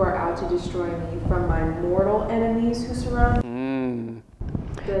who are out to destroy me, from my mortal enemies who surround me."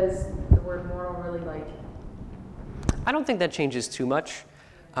 Does the word mortal really I don't think that changes too much.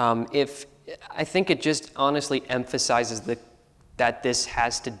 I think it just honestly emphasizes that this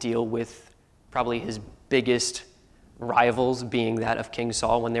has to deal with probably his biggest rivals, being that of King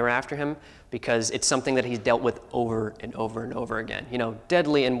Saul when they were after him, because it's something that he's dealt with over and over and over again.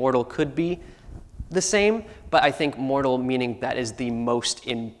 Deadly and mortal could be the same, but I think mortal meaning that is the most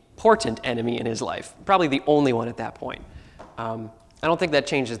important enemy in his life, probably the only one at that point. I don't think that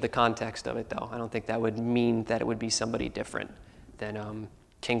changes the context of it, though. I don't think that would mean that it would be somebody different than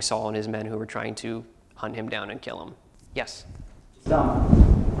King Saul and his men who were trying to hunt him down and kill him. Yes?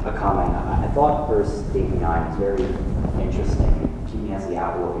 A comment. I thought verse 8 and 9 is very interesting. Keep me as the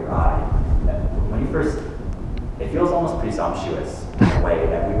apple of your eye. When you first, it feels almost presumptuous in a way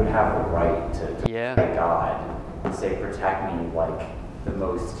that we would have the right to protect God and say, protect me like the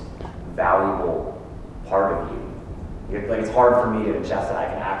most valuable part of you. It's hard for me to ingest that I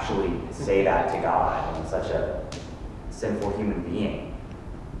can actually say that to God. I'm such a sinful human being.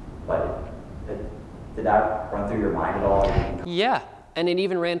 But did that run through your mind at all? Yeah, and it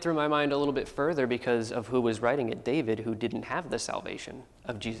even ran through my mind a little bit further because of who was writing it, David, who didn't have the salvation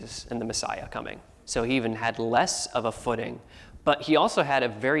of Jesus and the Messiah coming. So he even had less of a footing. But he also had a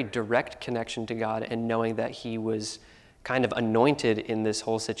very direct connection to God and knowing that he was kind of anointed in this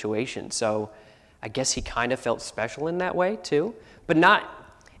whole situation. So I guess he kind of felt special in that way too, but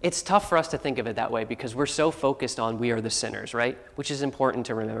it's tough for us to think of it that way because we're so focused on we are the sinners, right? Which is important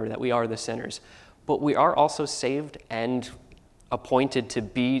to remember that we are the sinners, but we are also saved and appointed to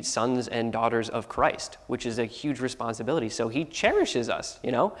be sons and daughters of Christ, which is a huge responsibility. So he cherishes us,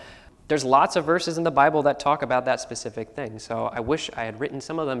 There's lots of verses in the Bible that talk about that specific thing. So I wish I had written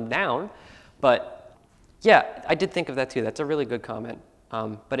some of them down, but yeah, I did think of that too. That's a really good comment.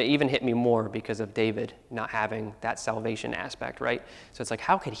 But it even hit me more because of David not having that salvation aspect, right? So it's like,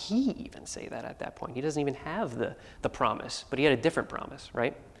 how could he even say that at that point? He doesn't even have the promise, but he had a different promise,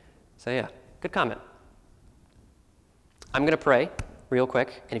 right? So yeah, good comment. I'm going to pray real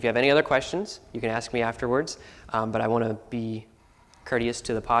quick, and if you have any other questions, you can ask me afterwards, but I want to be courteous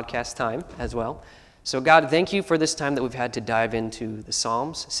to the podcast time as well. So God, thank you for this time that we've had to dive into the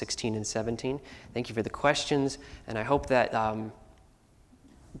Psalms 16 and 17. Thank you for the questions, and I hope that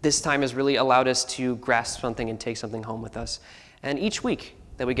this time has really allowed us to grasp something and take something home with us. And each week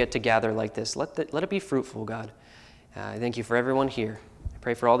that we get to gather like this, let it be fruitful, God. I thank you for everyone here. I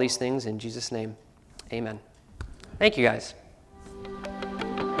pray for all these things in Jesus' name. Amen. Thank you, guys.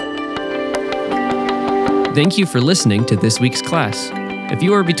 Thank you for listening to this week's class. If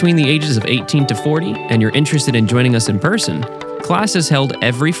you are between the ages of 18 to 40 and you're interested in joining us in person, class is held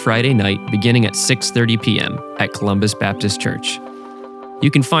every Friday night beginning at 6:30 p.m. at Columbus Baptist Church. You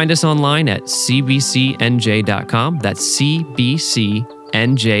can find us online at cbcnj.com. That's cbcnj.com.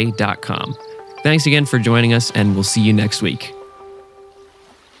 Thanks again for joining us, and we'll see you next week.